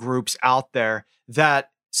betting groups out there that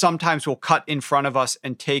sometimes will cut in front of us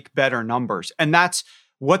and take better numbers. And that's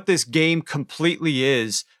what this game completely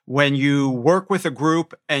is. When you work with a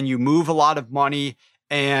group and you move a lot of money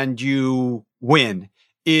and you win,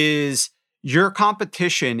 is your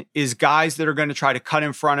competition is guys that are going to try to cut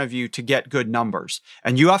in front of you to get good numbers.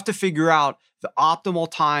 And you have to figure out the optimal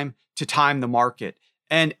time to time the market.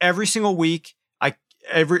 And every single week,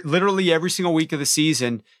 literally every single week of the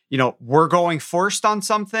season, we're going first on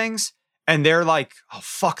some things and they're like, oh,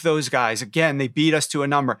 fuck those guys. Again, they beat us to a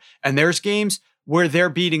number. And there's games where they're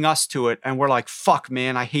beating us to it. And we're like, fuck,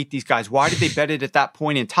 man, I hate these guys. Why did they bet it at that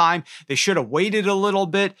point in time? They should have waited a little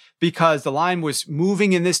bit because the line was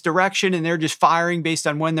moving in this direction and they're just firing based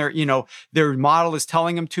on when their model is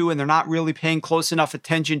telling them to, and they're not really paying close enough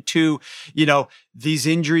attention to, these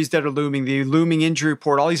injuries that are looming, the looming injury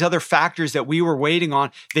report, all these other factors that we were waiting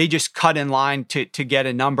on. They just cut in line to get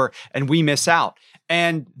a number and we miss out.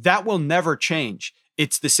 And that will never change.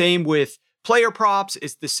 It's the same with player props.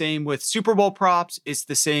 It's the same with Super Bowl props. It's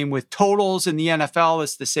the same with totals in the NFL.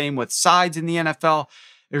 It's the same with sides in the NFL.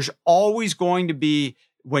 There's always going to be,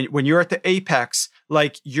 when you're at the apex,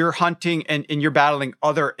 like you're hunting and you're battling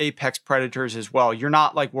other apex predators as well. You're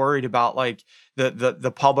not like worried about like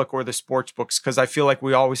the public or the sports books, because I feel like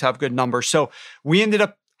we always have good numbers. So we ended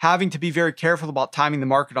up having to be very careful about timing the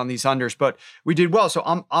market on these unders, but we did well. So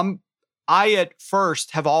I at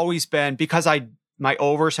first have always been, because my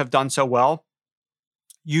overs have done so well,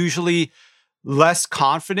 usually less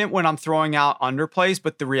confident when I'm throwing out underplays.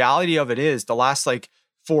 But the reality of it is the last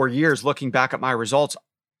 4 years, looking back at my results,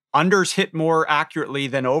 unders hit more accurately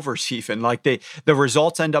than overs even. The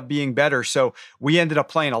results end up being better. So we ended up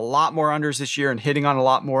playing a lot more unders this year and hitting on a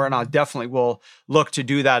lot more. And I definitely will look to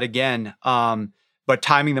do that again. But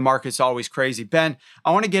timing the market's always crazy. Ben,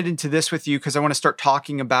 I want to get into this with you because I want to start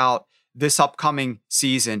talking about this upcoming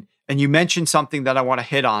season. And you mentioned something that I want to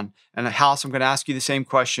hit on. And House, I'm going to ask you the same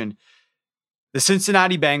question. The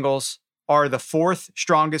Cincinnati Bengals are the fourth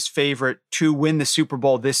strongest favorite to win the Super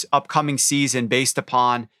Bowl this upcoming season based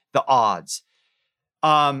upon the odds.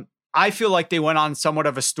 I feel like they went on somewhat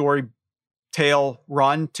of a story tale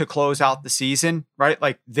run to close out the season, right?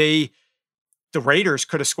 The Raiders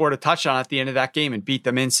could have scored a touchdown at the end of that game and beat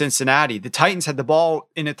them in Cincinnati. The Titans had the ball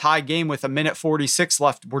in a tie game with 1:46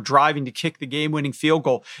 left. Were driving to kick the game-winning field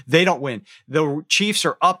goal. They don't win. The Chiefs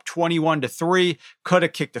are up 21-3. Could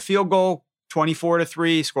have kicked a field goal,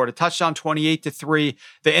 24-3. Scored a touchdown, 28-3.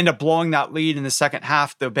 They end up blowing that lead in the second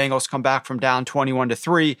half. The Bengals come back from down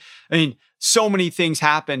 21-3. I mean, so many things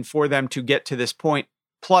happen for them to get to this point.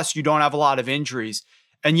 Plus, you don't have a lot of injuries.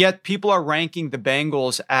 And yet people are ranking the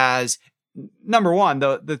Bengals as number one,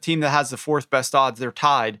 the team that has the fourth best odds. They're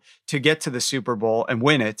tied to get to the Super Bowl and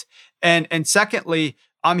win it. And secondly,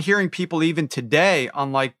 I'm hearing people even today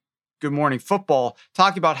on Good Morning Football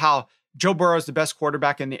talking about how Joe Burrow is the best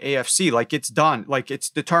quarterback in the AFC. It's done. It's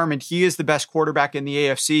determined. He is the best quarterback in the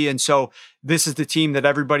AFC. And so this is the team that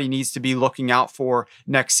everybody needs to be looking out for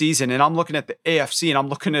next season. And I'm looking at the AFC and I'm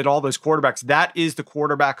looking at all those quarterbacks. That is the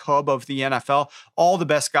quarterback hub of the NFL. All the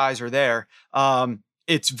best guys are there.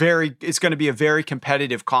 It's going to be a very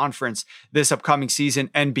competitive conference this upcoming season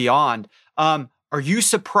and beyond. Are you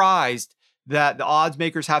surprised that the odds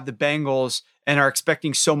makers have the Bengals and are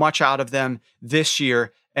expecting so much out of them this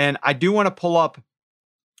year? And I do want to pull up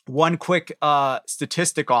one quick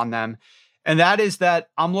statistic on them. And that is that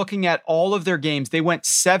I'm looking at all of their games. They went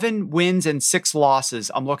 7 wins and 6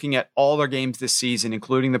 losses. I'm looking at all their games this season,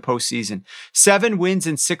 including the postseason. 7 wins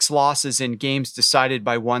and 6 losses in games decided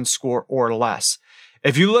by 1 score or less.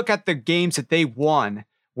 If you look at the games that they won,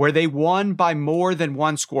 where they won by more than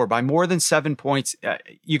 1 score, by more than 7 points,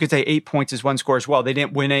 you could say 8 points is 1 score as well. They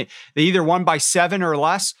didn't win it. They either won by 7 or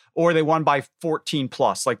less, or they won by 14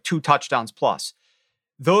 plus, 2 touchdowns plus.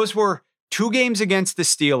 Those were 2 games against the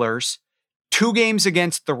Steelers, 2 games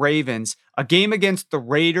against the Ravens, a game against the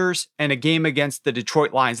Raiders, and a game against the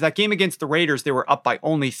Detroit Lions. That game against the Raiders, they were up by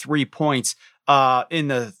only 3 points in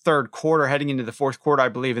the third quarter, heading into the fourth quarter, I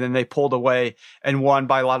believe. And then they pulled away and won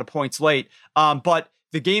by a lot of points late. But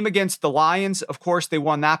the game against the Lions, of course, they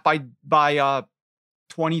won that by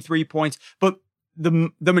 23 points. But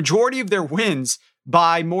the majority of their wins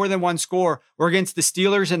by more than 1 score were against the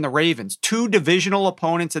Steelers and the Ravens, 2 divisional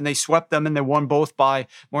opponents, and they swept them and they won both by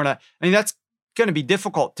more than that. I mean, that's going to be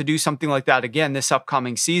difficult to do something like that again this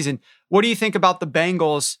upcoming season. What do you think about the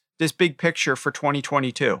Bengals, this big picture for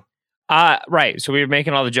 2022? Right. So we were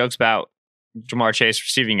making all the jokes about Jamar Chase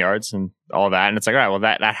receiving yards and all that. And it's like, all right, well,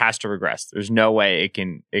 that has to regress. There's no way it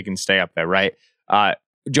can stay up there, right?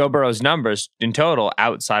 Joe Burrow's numbers in total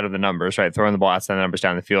outside of the numbers, right? Throwing the ball outside the numbers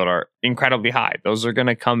down the field are incredibly high. Those are going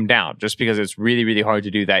to come down just because it's really, really hard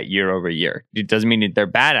to do that year over year. It doesn't mean that they're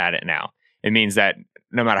bad at it now. It means that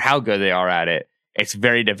no matter how good they are at it, it's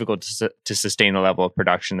very difficult to sustain the level of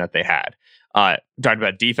production that they had. Talked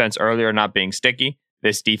about defense earlier not being sticky.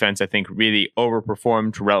 This defense, I think, really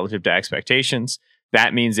overperformed relative to expectations.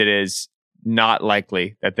 That means it is not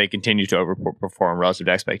likely that they continue to overperform relative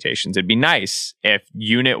to expectations. It'd be nice if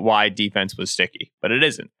unit-wide defense was sticky, but it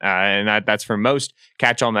isn't. And that's for most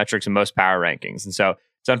catch-all metrics and most power rankings. And so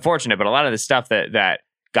it's unfortunate, but a lot of the stuff that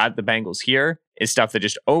got the Bengals here is stuff that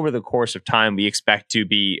just over the course of time, we expect to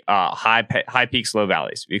be high peaks, low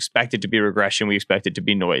valleys. We expect it to be regression. We expect it to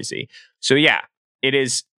be noisy. So yeah, it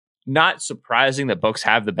is not surprising that books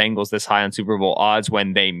have the Bengals this high on Super Bowl odds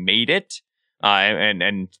when they made it.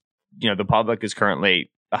 And you know, the public is currently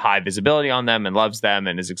a high visibility on them and loves them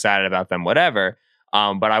and is excited about them, whatever.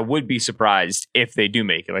 But I would be surprised if they do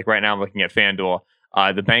make it. Like right now, I'm looking at FanDuel.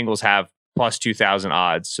 The Bengals have plus 2,000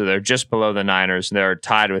 odds. So they're just below the Niners. They're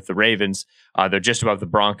tied with the Ravens. They're just above the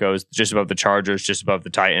Broncos, just above the Chargers, just above the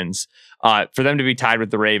Titans. For them to be tied with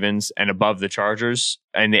the Ravens and above the Chargers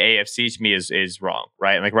and the AFC to me is wrong,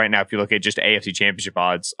 right? Like right now, if you look at just AFC Championship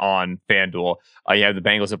odds on FanDuel, you have the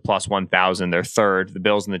Bengals at plus 1,000. They're third. The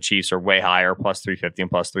Bills and the Chiefs are way higher, plus 350 and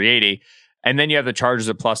plus 380. And then you have the Chargers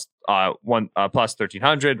at plus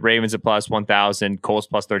 1,300, Ravens at plus 1,000, Colts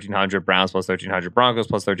plus 1,300, Browns plus 1,300, Broncos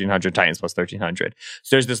plus 1,300, Titans plus 1,300.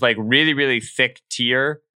 So there's this like really, really thick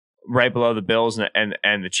tier right below the Bills and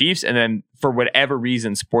the Chiefs. And then for whatever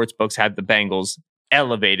reason, sports books had the Bengals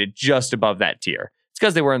elevated just above that tier. It's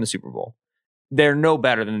because they were in the Super Bowl. They're no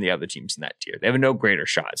better than the other teams in that tier. They have no greater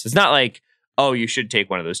shots. It's not like, oh, you should take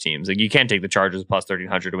one of those teams. Like you can't take the Chargers plus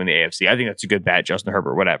 1,300 to win the AFC. I think that's a good bet, Justin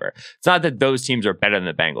Herbert, whatever. It's not that those teams are better than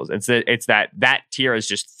the Bengals. It's that tier is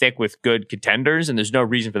just thick with good contenders, and there's no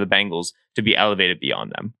reason for the Bengals to be elevated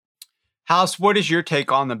beyond them. House, what is your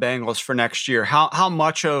take on the Bengals for next year? How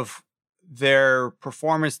much of their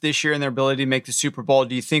performance this year and their ability to make the Super Bowl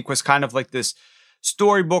do you think was kind of like this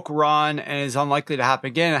storybook run and is unlikely to happen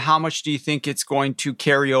again? And how much do you think it's going to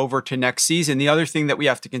carry over to next season? The other thing that we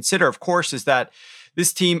have to consider, of course, is that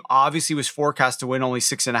this team obviously was forecast to win only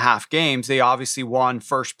 6.5 games. They obviously won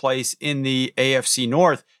first place in the AFC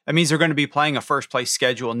North. That means they're going to be playing a first place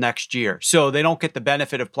schedule next year. So they don't get the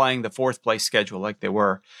benefit of playing the fourth place schedule like they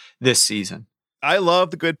were this season. I love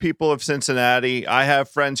the good people of Cincinnati. I have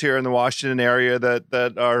friends here in the Washington area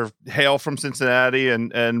that are hail from Cincinnati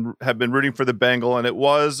and have been rooting for the Bengal, and it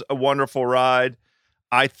was a wonderful ride.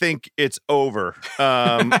 I think it's over.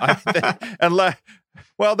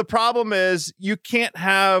 Well, the problem is you can't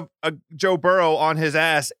have a Joe Burrow on his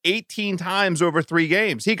ass 18 times over 3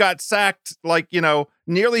 games. He got sacked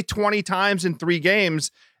nearly 20 times in 3 games,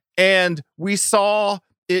 and we saw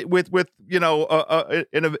it with in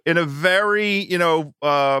a very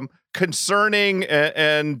concerning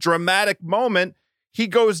and dramatic moment. He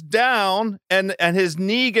goes down and his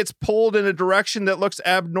knee gets pulled in a direction that looks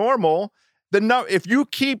abnormal. If you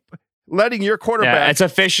keep letting your quarterback, it's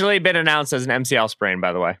officially been announced as an MCL sprain,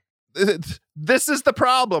 by the way. This is the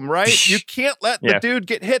problem, right? You can't let the dude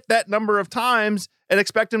get hit that number of times and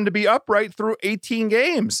expect him to be upright through 18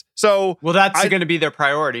 games. So, well, that's going to be their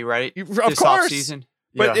priority, right? Of course. Offseason.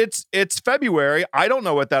 But it's February. I don't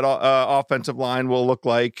know what that offensive line will look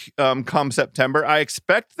like come September. I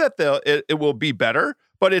expect that it will be better,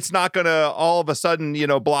 but it's not going to all of a sudden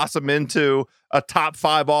blossom into a top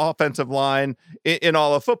 5 offensive line in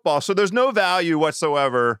all of football. So there's no value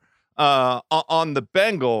whatsoever on the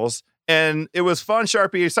Bengals. And it was fun,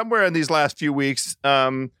 Sharpie. Somewhere in these last few weeks,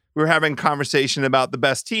 we were having a conversation about the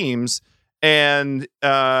best teams, and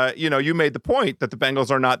you made the point that the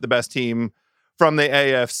Bengals are not the best team from the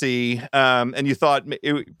AFC, and you thought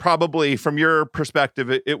probably from your perspective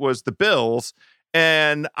it was the Bills.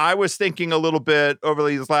 And I was thinking a little bit over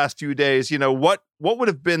these last few days, what would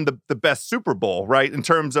have been the best Super Bowl, right? In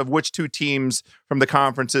terms of which 2 teams from the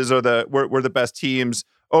conferences were the best teams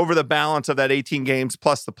over the balance of that 18 games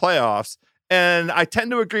plus the playoffs. And I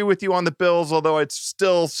tend to agree with you on the Bills, although it's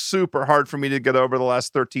still super hard for me to get over the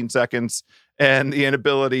last 13 seconds and the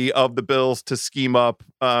inability of the Bills to scheme up,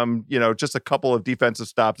 just a couple of defensive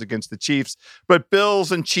stops against the Chiefs. But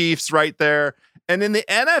Bills and Chiefs right there. And in the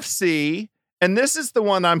NFC, and this is the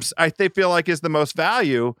one I feel like is the most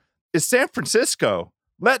value, is San Francisco.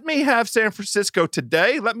 Let me have San Francisco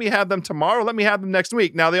today. Let me have them tomorrow. Let me have them next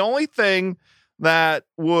week. Now, the only thing that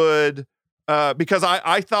would... because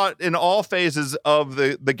I thought in all phases of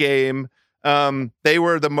the game, They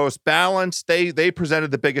were the most balanced. They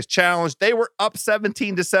presented the biggest challenge. They were up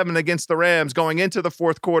 17-7 against the Rams going into the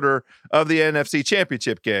fourth quarter of the NFC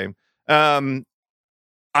Championship game.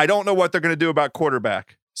 I don't know what they're going to do about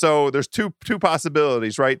quarterback. So there's two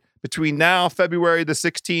possibilities, right? Between now, February the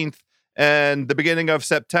 16th, and the beginning of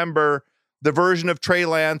September, the version of Trey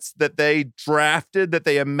Lance that they drafted, that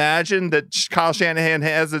they imagined, that Kyle Shanahan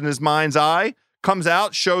has in his mind's eye, comes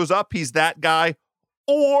out, shows up, he's that guy,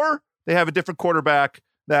 or they have a different quarterback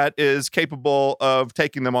that is capable of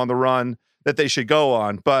taking them on the run that they should go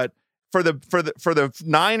on. But for the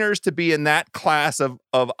Niners to be in that class of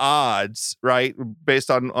odds, right?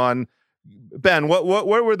 Based on Ben,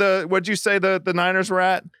 what'd you say the Niners were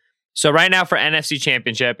at? So right now for NFC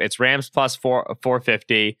Championship, it's Rams plus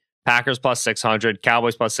 450, Packers plus 600,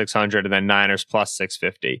 Cowboys plus 600, and then Niners plus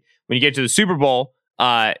 650. When you get to the Super Bowl,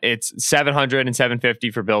 it's 700 and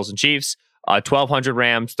 750 for Bills and Chiefs, 1,200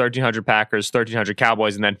 Rams, 1,300 Packers, 1,300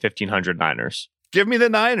 Cowboys, and then 1,500 Niners. Give me the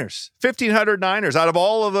Niners. 1,500 Niners. Out of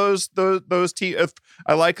all of those teams,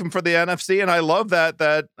 I like them for the NFC, and I love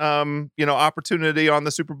that opportunity on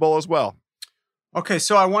the Super Bowl as well. Okay,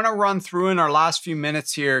 so I want to run through in our last few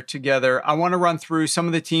minutes here together. I want to run through some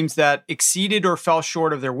of the teams that exceeded or fell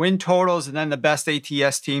short of their win totals, and then the best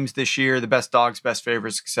ATS teams this year, the best dogs, best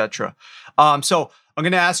favorites, etc. So I'm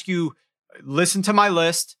going to ask you, listen to my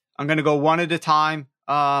list. I'm going to go one at a time.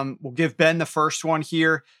 We'll give Ben the first one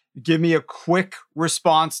here. Give me a quick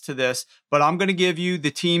response to this, but I'm going to give you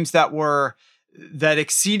the teams that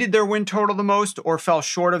exceeded their win total the most or fell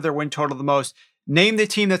short of their win total the most. Name the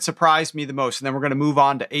team that surprised me the most, and then we're going to move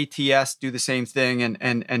on to ATS, do the same thing,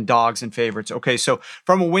 and dogs and favorites. Okay, so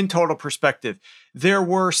from a win total perspective, there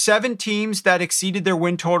were 7 teams that exceeded their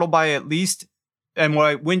win total by at least, and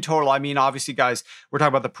by win total, I mean, obviously, guys, we're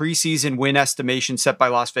talking about the preseason win estimation set by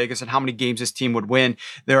Las Vegas and how many games this team would win.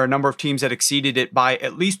 There are a number of teams that exceeded it by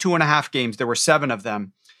at least 2.5 games. There were 7 of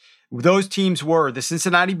them. Those teams were the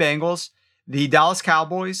Cincinnati Bengals, the Dallas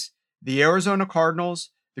Cowboys, the Arizona Cardinals,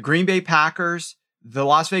 the Green Bay Packers, the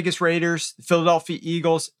Las Vegas Raiders, the Philadelphia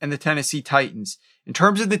Eagles, and the Tennessee Titans. In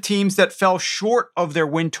terms of the teams that fell short of their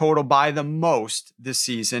win total by the most this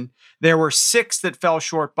season, there were 6 that fell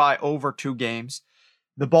short by over 2 games.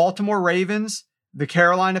 The Baltimore Ravens, the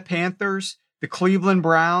Carolina Panthers, the Cleveland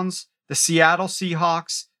Browns, the Seattle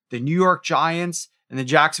Seahawks, the New York Giants, and the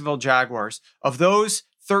Jacksonville Jaguars. Of those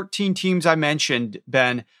 13 teams I mentioned,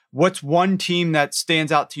 Ben, what's one team that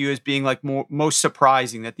stands out to you as being like most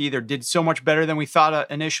surprising, that they either did so much better than we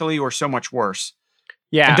thought initially or so much worse?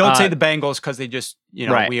 Yeah. And don't say the Bengals because they just,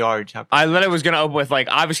 right. We already talked. I literally was going to open with,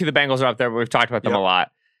 obviously the Bengals are up there, but we've talked about them a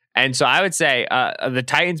lot. And so I would say the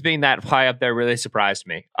Titans being that high up there really surprised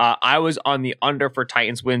me. I was on the under for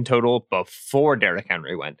Titans win total before Derrick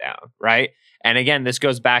Henry went down, right? And again, this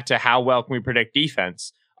goes back to how well can we predict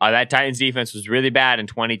defense. That Titans defense was really bad in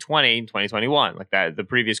 2020 and 2021, the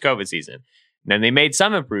previous COVID season. And then they made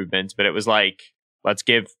some improvements, but it was let's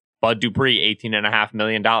give Bud Dupree $18.5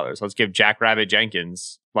 million. Let's give Jackrabbit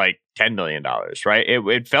Jenkins $10 million, right?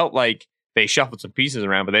 It felt like they shuffled some pieces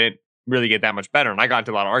around, but they didn't really get that much better. And I got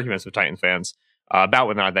into a lot of arguments with Titans fans about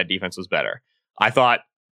whether or not that defense was better. I thought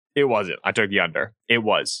it wasn't. I took the under. It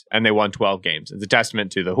was. And they won 12 games. It's a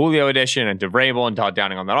testament to the Julio addition and to Vrabel and Todd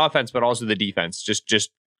Downing on that offense, but also the defense just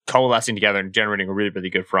coalescing together and generating a really, really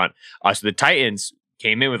good front. So the Titans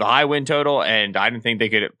came in with a high win total, and I didn't think they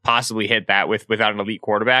could possibly hit that without an elite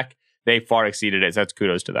quarterback. They far exceeded it. So that's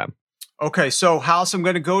kudos to them. Okay, so House, I'm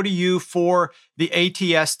going to go to you for the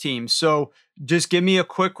ATS team. So just give me a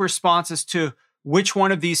quick response as to which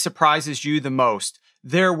one of these surprises you the most.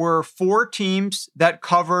 There were 4 teams that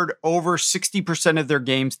covered over 60% of their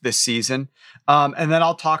games this season. And then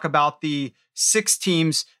I'll talk about the 6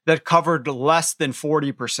 teams that covered less than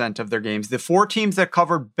 40% of their games. The 4 teams that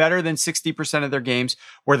covered better than 60% of their games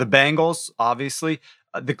were the Bengals, obviously,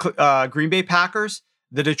 the Green Bay Packers,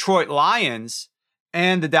 the Detroit Lions,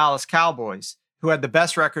 and the Dallas Cowboys, who had the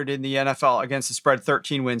best record in the NFL against the spread,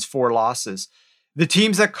 13 wins, 4 losses. The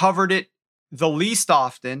teams that covered it the least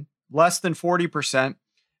often, less than 40%,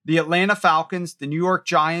 the Atlanta Falcons, the New York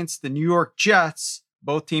Giants, the New York Jets,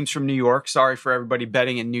 both teams from New York. Sorry for everybody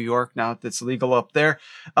betting in New York now that it's legal up there.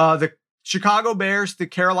 The Chicago Bears, the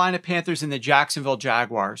Carolina Panthers, and the Jacksonville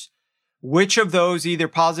Jaguars. Which of those, either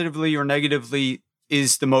positively or negatively,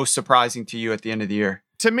 is the most surprising to you at the end of the year?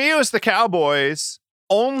 To me, it was the Cowboys,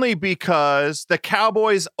 only because the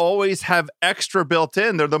Cowboys always have extra built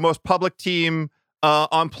in. They're the most public team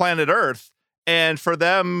on planet Earth. And for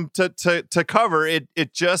them to cover it,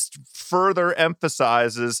 it just further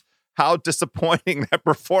emphasizes how disappointing that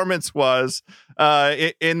performance was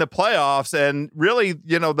in the playoffs. And really,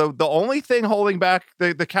 the only thing holding back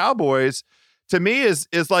the Cowboys to me is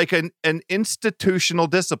like an institutional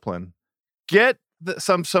discipline. Get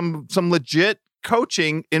some legit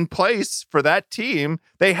coaching in place for that team.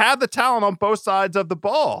 They have the talent on both sides of the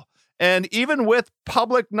ball. And even with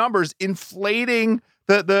public numbers inflating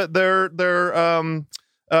their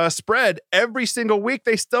spread every single week,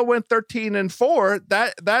 they still went 13-4.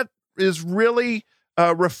 That is really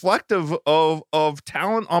reflective of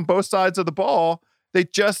talent on both sides of the ball. They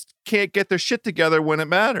just can't get their shit together when it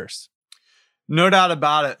matters. No doubt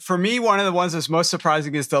about it. For me, one of the ones that's most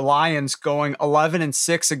surprising is the Lions going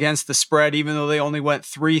 11-6 against the spread, even though they only went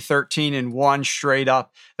 3-13-1 straight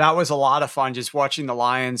up. That was a lot of fun just watching the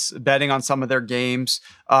Lions, betting on some of their games.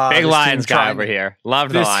 Big Lions guy over here.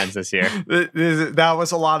 Loved the Lions this year. That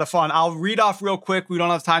was a lot of fun. I'll read off real quick. We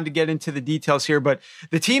don't have time to get into the details here, but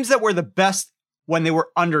the teams that were the best when they were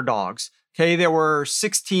underdogs. Okay, there were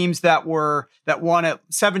 7 teams that won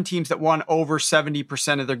over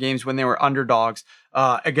 70% of their games when they were underdogs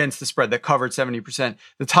against the spread, that covered 70%.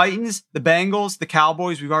 The Titans, the Bengals, the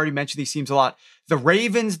Cowboys, we've already mentioned these teams a lot. The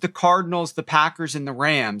Ravens, the Cardinals, the Packers, and the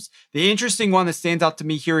Rams. The interesting one that stands out to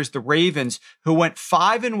me here is the Ravens, who went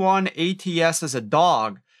 5-1 ATS as a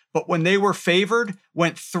dog, but when they were favored,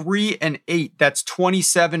 went 3-8. That's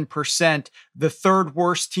 27%, the third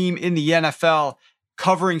worst team in the NFL,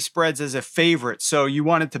 covering spreads as a favorite. So you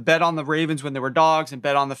wanted to bet on the Ravens when they were dogs and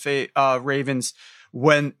bet on the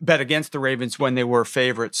bet against the Ravens when they were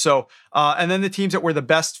favorites. So, and then the teams that were the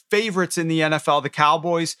best favorites in the NFL, the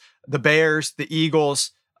Cowboys, the Bears, the Eagles,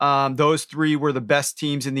 those 3 were the best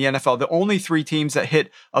teams in the NFL. The only 3 teams that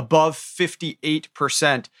hit above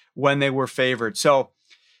 58% when they were favored. So,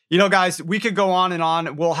 guys, we could go on and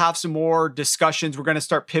on. We'll have some more discussions. We're going to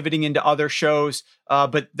start pivoting into other shows,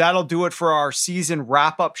 but that'll do it for our season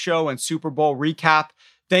wrap-up show and Super Bowl recap.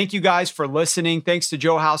 Thank you guys for listening. Thanks to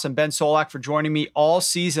Joe House and Ben Solak for joining me all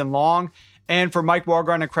season long, and for Mike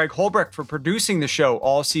Walgren and Craig Holbrook for producing the show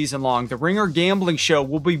all season long. The Ringer Gambling Show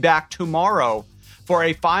will be back tomorrow for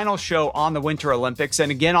a final show on the Winter Olympics,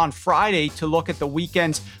 and again on Friday to look at the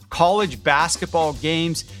weekend's college basketball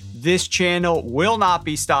games. This channel will not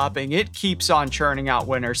be stopping. It keeps on churning out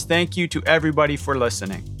winners. Thank you to everybody for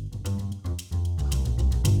listening.